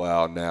David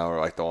Blau now are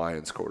like the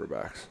Lions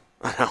quarterbacks.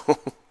 I know.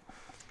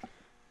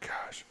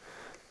 Gosh.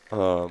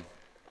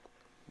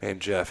 Man,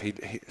 Jeff,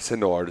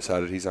 Sindelar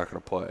decided he's not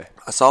going to play.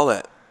 I saw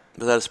that.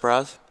 Was that a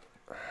surprise?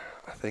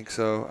 I think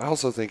so. I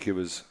also think it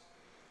was,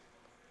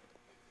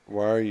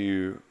 why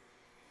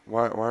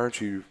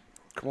aren't you,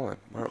 come on.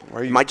 Why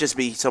are you? It might just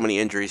be so many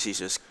injuries he's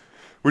just.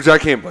 Which I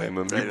can't blame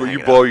him.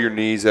 You blow your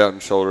knees out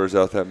and shoulders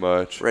out that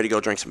much. Ready to go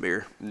drink some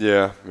beer.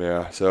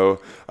 Yeah. So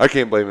I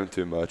can't blame him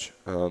too much.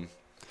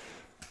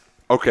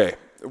 Okay.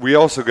 We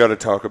also got to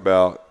talk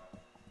about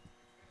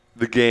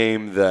the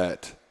game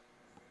that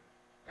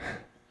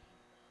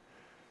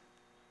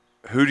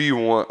who do you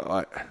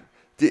want?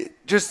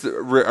 Just going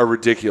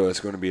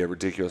to be a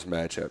ridiculous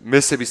matchup.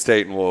 Mississippi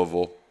State and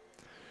Louisville.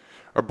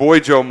 Our boy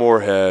Joe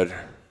Moorhead,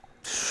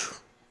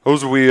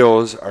 those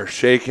wheels are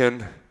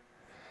shaking.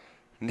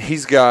 And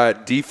he's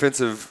got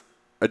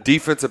a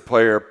defensive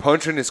player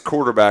punching his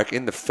quarterback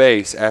in the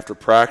face after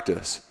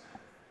practice,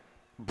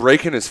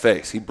 breaking his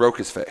face. He broke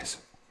his face.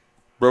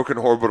 broken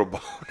orbital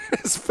bone in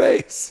his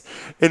face.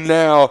 And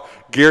now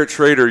Garrett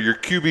Schrader, your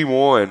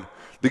QB1,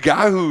 the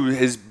guy who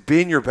has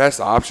been your best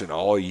option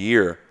all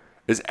year,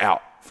 is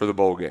out for the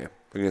bowl game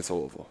against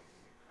Louisville.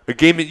 A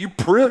game that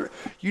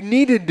you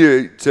needed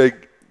to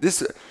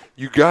this.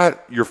 You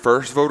got your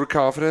first vote of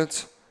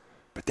confidence,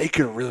 but they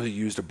could have really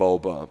used a bowl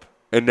bump.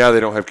 And now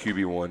they don't have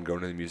QB1 going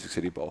to the Music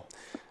City Bowl.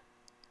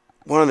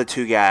 One of the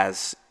two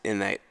guys in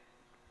that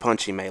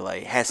punching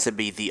melee has to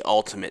be the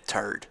ultimate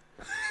turd.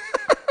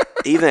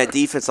 Even that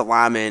defensive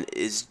lineman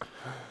is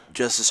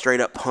just a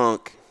straight-up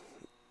punk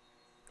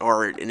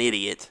or an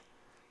idiot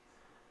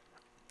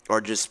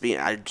or just being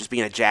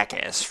a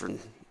jackass, for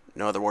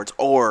no other words.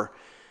 Or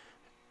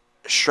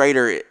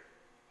Schrader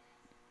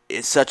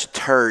is such a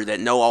turd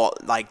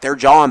that they're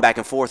jawing back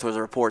and forth with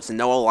the reports, and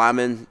no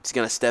lineman is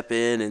going to step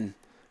in and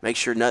make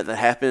sure nothing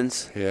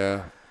happens.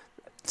 Yeah.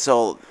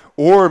 So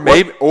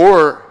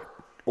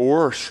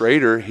or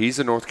Schrader, he's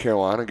a North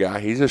Carolina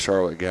guy. He's a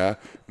Charlotte guy.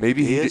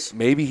 Maybe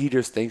he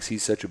just thinks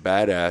he's such a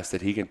badass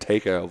that he can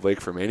take a lick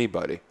from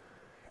anybody.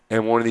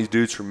 And one of these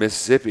dudes from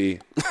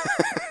Mississippi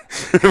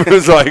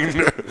was like,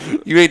 no,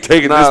 "You ain't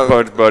taking this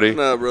punch, buddy."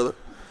 No, brother.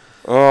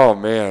 Oh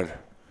man.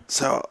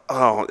 So,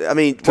 I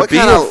mean, to be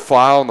a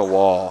fly on the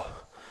wall.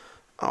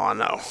 Oh, I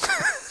know.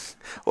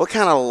 What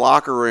kind of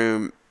locker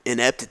room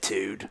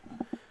ineptitude?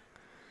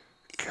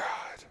 God,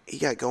 he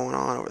got going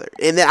on over there.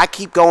 And then I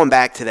keep going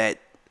back to that.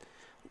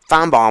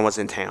 Feinbaum was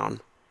in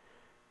town,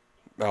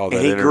 and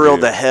he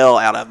grilled the hell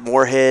out of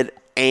Moorhead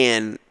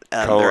and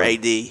their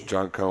AD.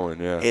 John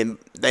Cohen, yeah. And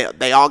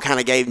they all kind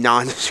of gave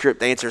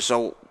nondescript answers.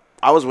 So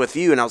I was with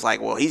you, and I was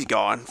like, well, he's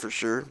gone for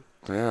sure.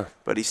 Yeah.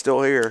 But he's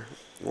still here.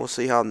 We'll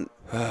see how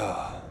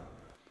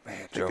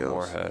man, Joe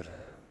Moorhead.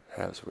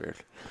 That was weird.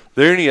 Are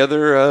there any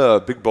other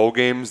big bowl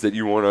games that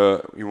you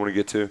wanna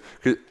get to?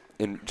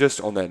 And just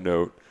on that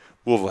note,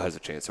 Louisville has a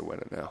chance of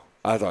winning now.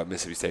 I thought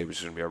Mississippi State was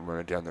just going to be able to run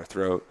it down their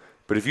throat.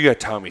 But if you got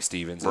Tommy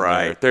Stevens in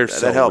there, they're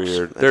so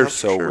weird. They're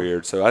so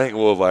weird. So I think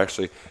Louisville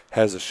actually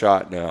has a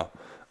shot now.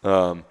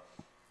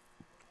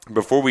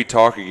 Before we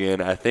talk again,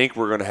 I think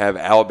we're going to have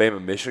Alabama,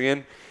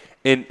 Michigan.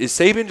 And is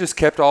Saban just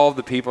kept all of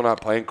the people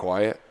not playing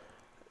quiet?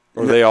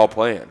 Or are they all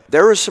playing?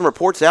 There were some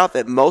reports out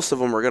that most of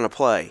them were going to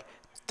play.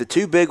 The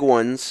two big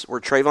ones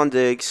were Trayvon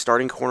Diggs,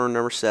 starting corner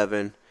number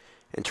 7,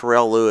 and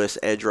Terrell Lewis,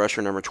 edge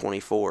rusher number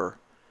 24.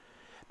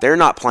 They're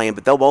not playing,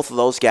 but both of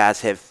those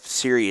guys have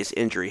serious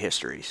injury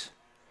histories.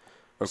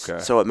 Okay.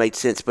 So it made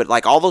sense. But,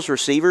 all those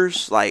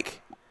receivers,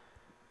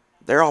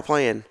 they're all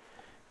playing.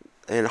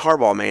 And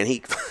Harbaugh, man,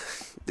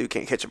 dude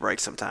can't catch a break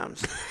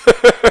sometimes.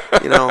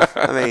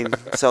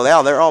 So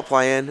they're all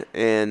playing.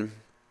 And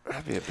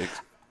that'd be a big...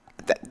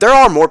 There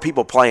are more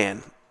people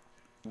playing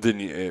than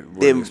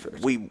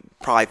we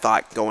probably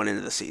thought going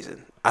into the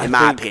season, in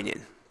my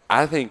opinion.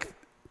 I think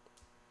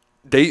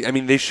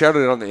they shouted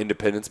it on the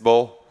Independence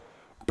Bowl,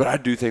 but I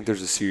do think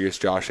there's a serious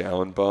Josh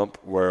Allen bump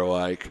where,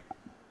 I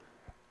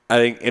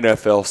think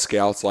NFL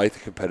scouts like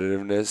the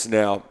competitiveness.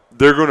 Now,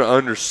 they're going to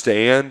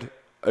understand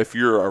if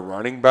you're a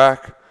running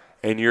back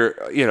and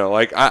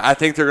I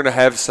think they're going to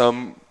have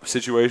some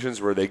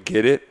situations where they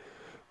get it.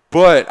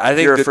 But I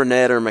think you're a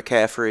Fournette or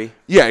McCaffrey.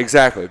 Yeah,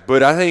 exactly.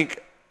 But I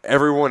think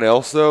everyone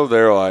else, though,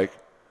 they're like,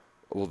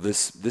 well,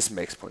 this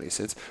makes plenty of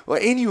sense. Well,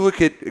 and you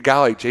look at a guy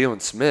like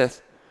Jalen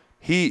Smith,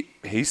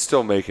 he's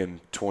still making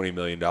 $20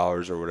 million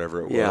or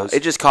whatever it was. Yeah,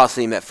 it just cost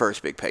him that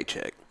first big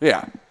paycheck.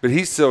 Yeah, but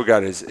he's still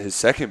got his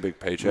second big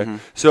paycheck. Mm-hmm.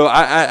 So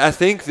I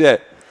think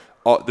that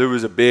there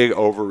was a big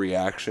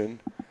overreaction,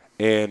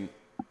 and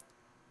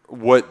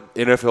what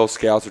NFL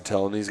scouts are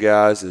telling these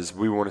guys is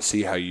we want to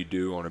see how you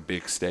do on a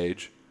big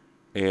stage.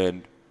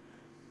 And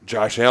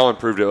Josh Allen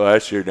proved it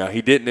last year. Now,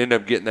 he didn't end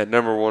up getting that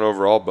number 1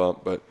 overall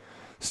bump, but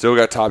still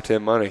got top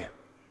 10 money.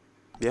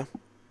 Yeah.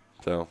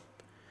 So.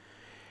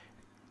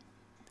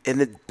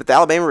 But the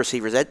Alabama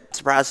receivers, that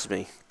surprises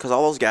me because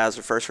all those guys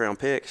are first-round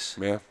picks.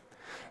 Yeah.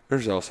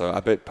 There's also, I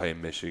bet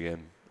playing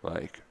Michigan,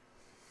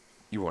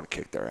 you want to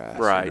kick their ass.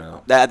 Right. You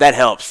know? That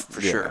helps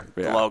for sure.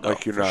 Yeah. The logo,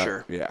 you're for not,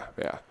 sure.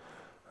 Yeah.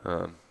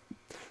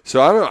 So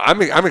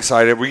I'm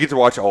excited. We get to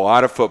watch a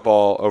lot of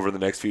football over the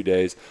next few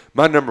days.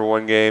 My number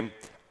 1 game,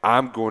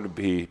 I'm going to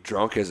be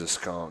drunk as a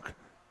skunk,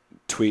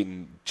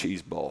 tweeting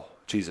Cheez-It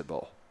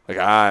Bowl.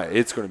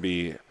 It's going to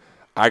be.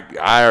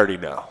 I already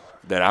know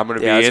that I'm going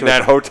to be in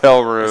that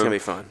hotel room. It's going to be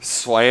fun.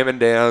 Slamming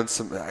down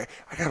some. I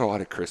got a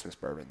lot of Christmas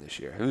bourbon this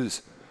year. It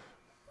was.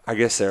 I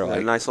guess they're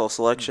a nice little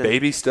selection.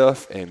 Baby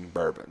stuff and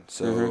bourbon.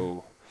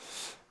 So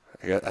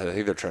I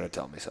think they're trying to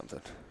tell me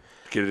something.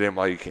 Get it in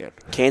while you can.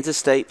 Kansas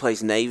State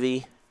plays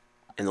Navy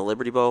in the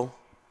Liberty Bowl.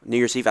 New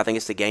Year's Eve, I think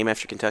it's the game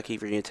after Kentucky,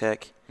 Virginia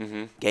Tech.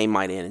 Mm-hmm. Game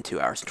might end in 2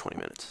 hours and 20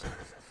 minutes.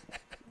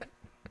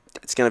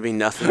 It's going to be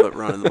nothing but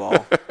running the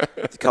ball.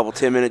 It's a couple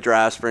 10-minute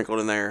drives sprinkled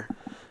in there.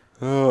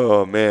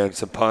 Oh, man,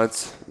 some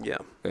punts. Yeah.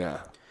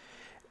 Yeah.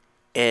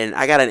 And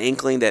I got an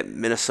inkling that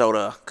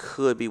Minnesota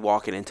could be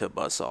walking into a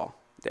buzzsaw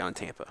down in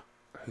Tampa.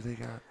 Who they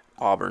got?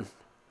 Auburn.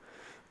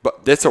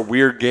 But that's a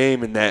weird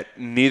game in that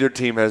neither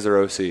team has their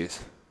OCs.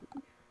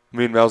 I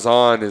mean,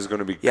 Malzahn is going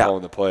to be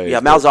calling the plays. Yeah,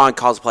 Malzahn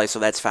calls the plays, so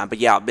that's fine. But,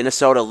 yeah,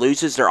 Minnesota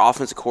loses their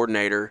offensive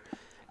coordinator,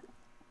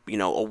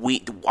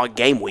 a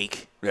game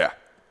week. Yeah.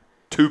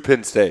 To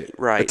Penn State.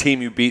 Right. A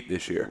team you beat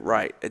this year.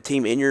 Right. A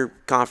team in your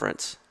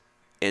conference.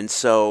 And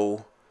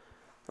so,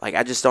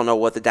 I just don't know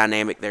what the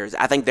dynamic there is.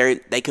 I think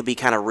they could be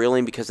kind of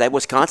reeling because that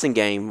Wisconsin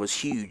game was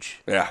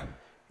huge. Yeah.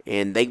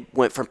 And they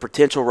went from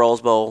potential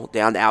Rose Bowl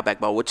down to Outback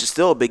Bowl, which is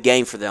still a big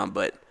game for them.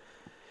 But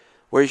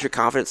where's your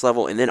confidence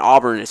level? And then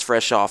Auburn is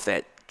fresh off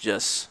that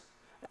just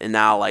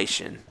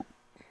annihilation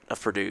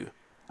of Purdue.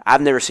 I've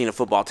never seen a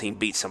football team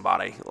beat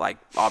somebody like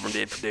Auburn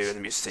did Purdue in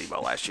the Mississippi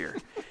Bowl last year.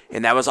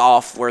 And that was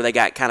off where they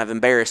got kind of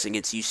embarrassed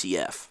against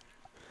UCF.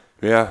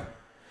 Yeah.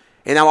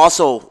 And I'm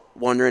also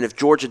wondering if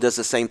Georgia does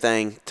the same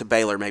thing to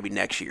Baylor maybe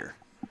next year,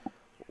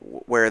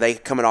 where they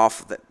coming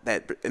off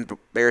that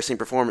embarrassing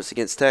performance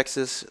against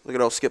Texas. Look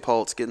at old Skip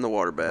Holtz getting the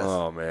water bath.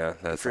 Oh, man,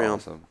 that's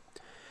awesome.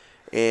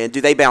 And do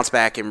they bounce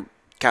back and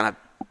kind of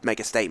make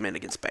a statement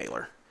against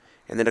Baylor?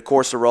 And then, of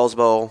course, the Rose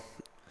Bowl,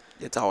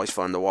 it's always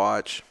fun to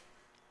watch.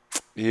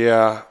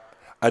 Yeah,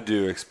 I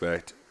do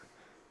expect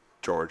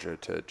Georgia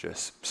to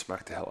just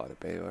smack the hell out of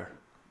Baylor.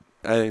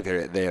 I think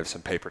they have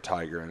some paper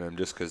tiger in them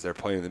just because they're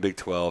playing in the Big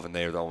 12 and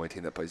they are the only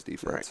team that plays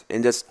defense. Right.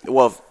 And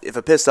if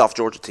a pissed off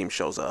Georgia team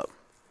shows up.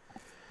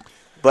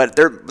 But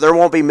there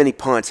won't be many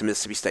punts in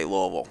Mississippi State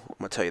Louisville. I'm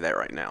going to tell you that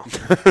right now.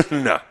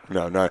 No.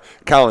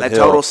 Colin that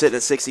Hill. total sitting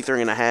at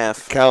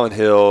 63.5. Colin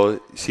Hill,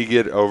 does he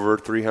get over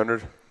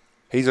 300?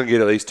 He's going to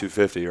get at least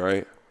 250,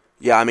 right?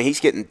 Yeah, I mean, he's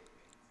getting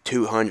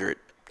 200,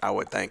 I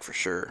would think, for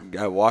sure.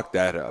 Got to walk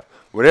that up.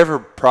 Whatever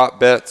prop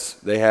bets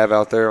they have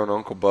out there on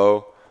Uncle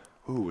Bo.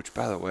 Ooh, which,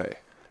 by the way,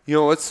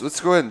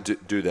 let's go ahead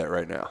and do that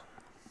right now.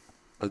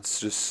 Let's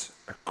just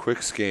a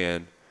quick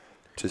scan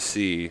to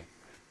see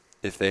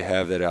if they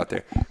have that out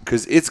there.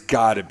 Because it's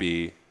got to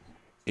be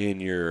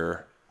in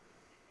your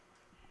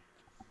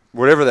 –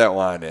 whatever that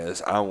line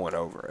is, I want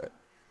over it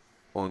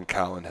on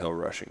Colin Hill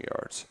rushing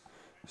yards.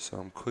 So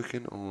I'm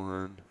clicking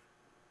on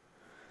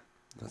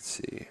 – let's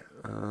see.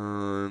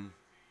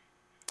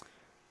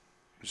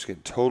 Just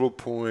getting total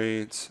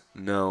points.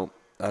 No,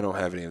 I don't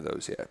have any of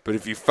those yet. But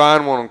if you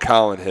find one on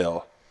Colin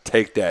Hill,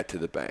 take that to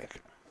the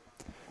bank.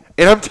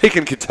 And I'm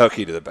taking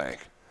Kentucky to the bank.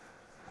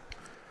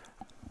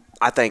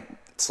 I think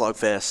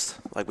slugfest,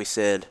 like we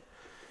said.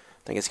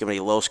 I think it's going to be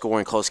a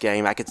low-scoring, close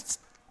game.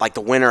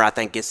 The winner, I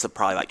think, gets to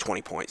probably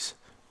 20 points.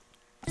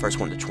 First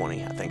one to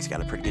 20, I think, has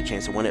got a pretty good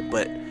chance to win it.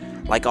 But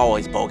like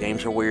always, bowl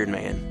games are weird,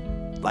 man.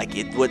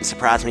 It wouldn't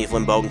surprise me if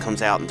Lynn Bowden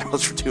comes out and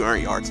throws for 200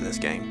 yards in this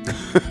game.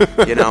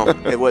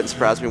 It wouldn't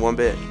surprise me one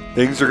bit.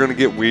 Things are going to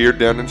get weird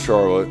down in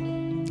Charlotte.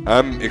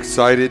 I'm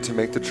excited to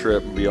make the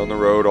trip and be on the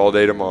road all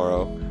day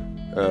tomorrow,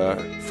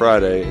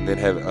 Friday, and then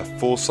have a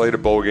full slate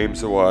of bowl games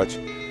to watch.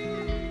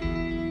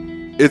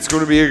 It's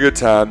going to be a good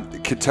time.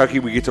 Kentucky,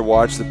 we get to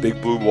watch the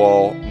Big Blue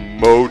Wall,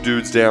 mow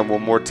dudes down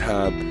one more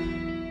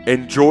time.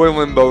 Enjoy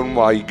Lynn Bowden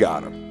while you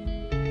got him.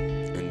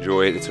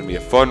 Enjoy it. It's going to be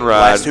a fun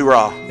ride. Last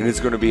hurrah. And it's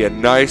going to be a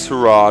nice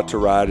hurrah to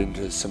ride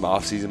into some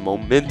offseason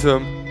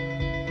momentum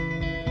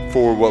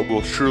for what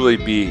will surely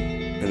be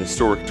an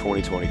historic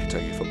 2020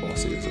 Kentucky football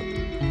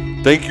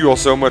season. Thank you all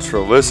so much for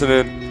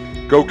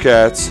listening. Go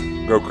Cats.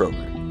 Go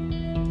Kroger.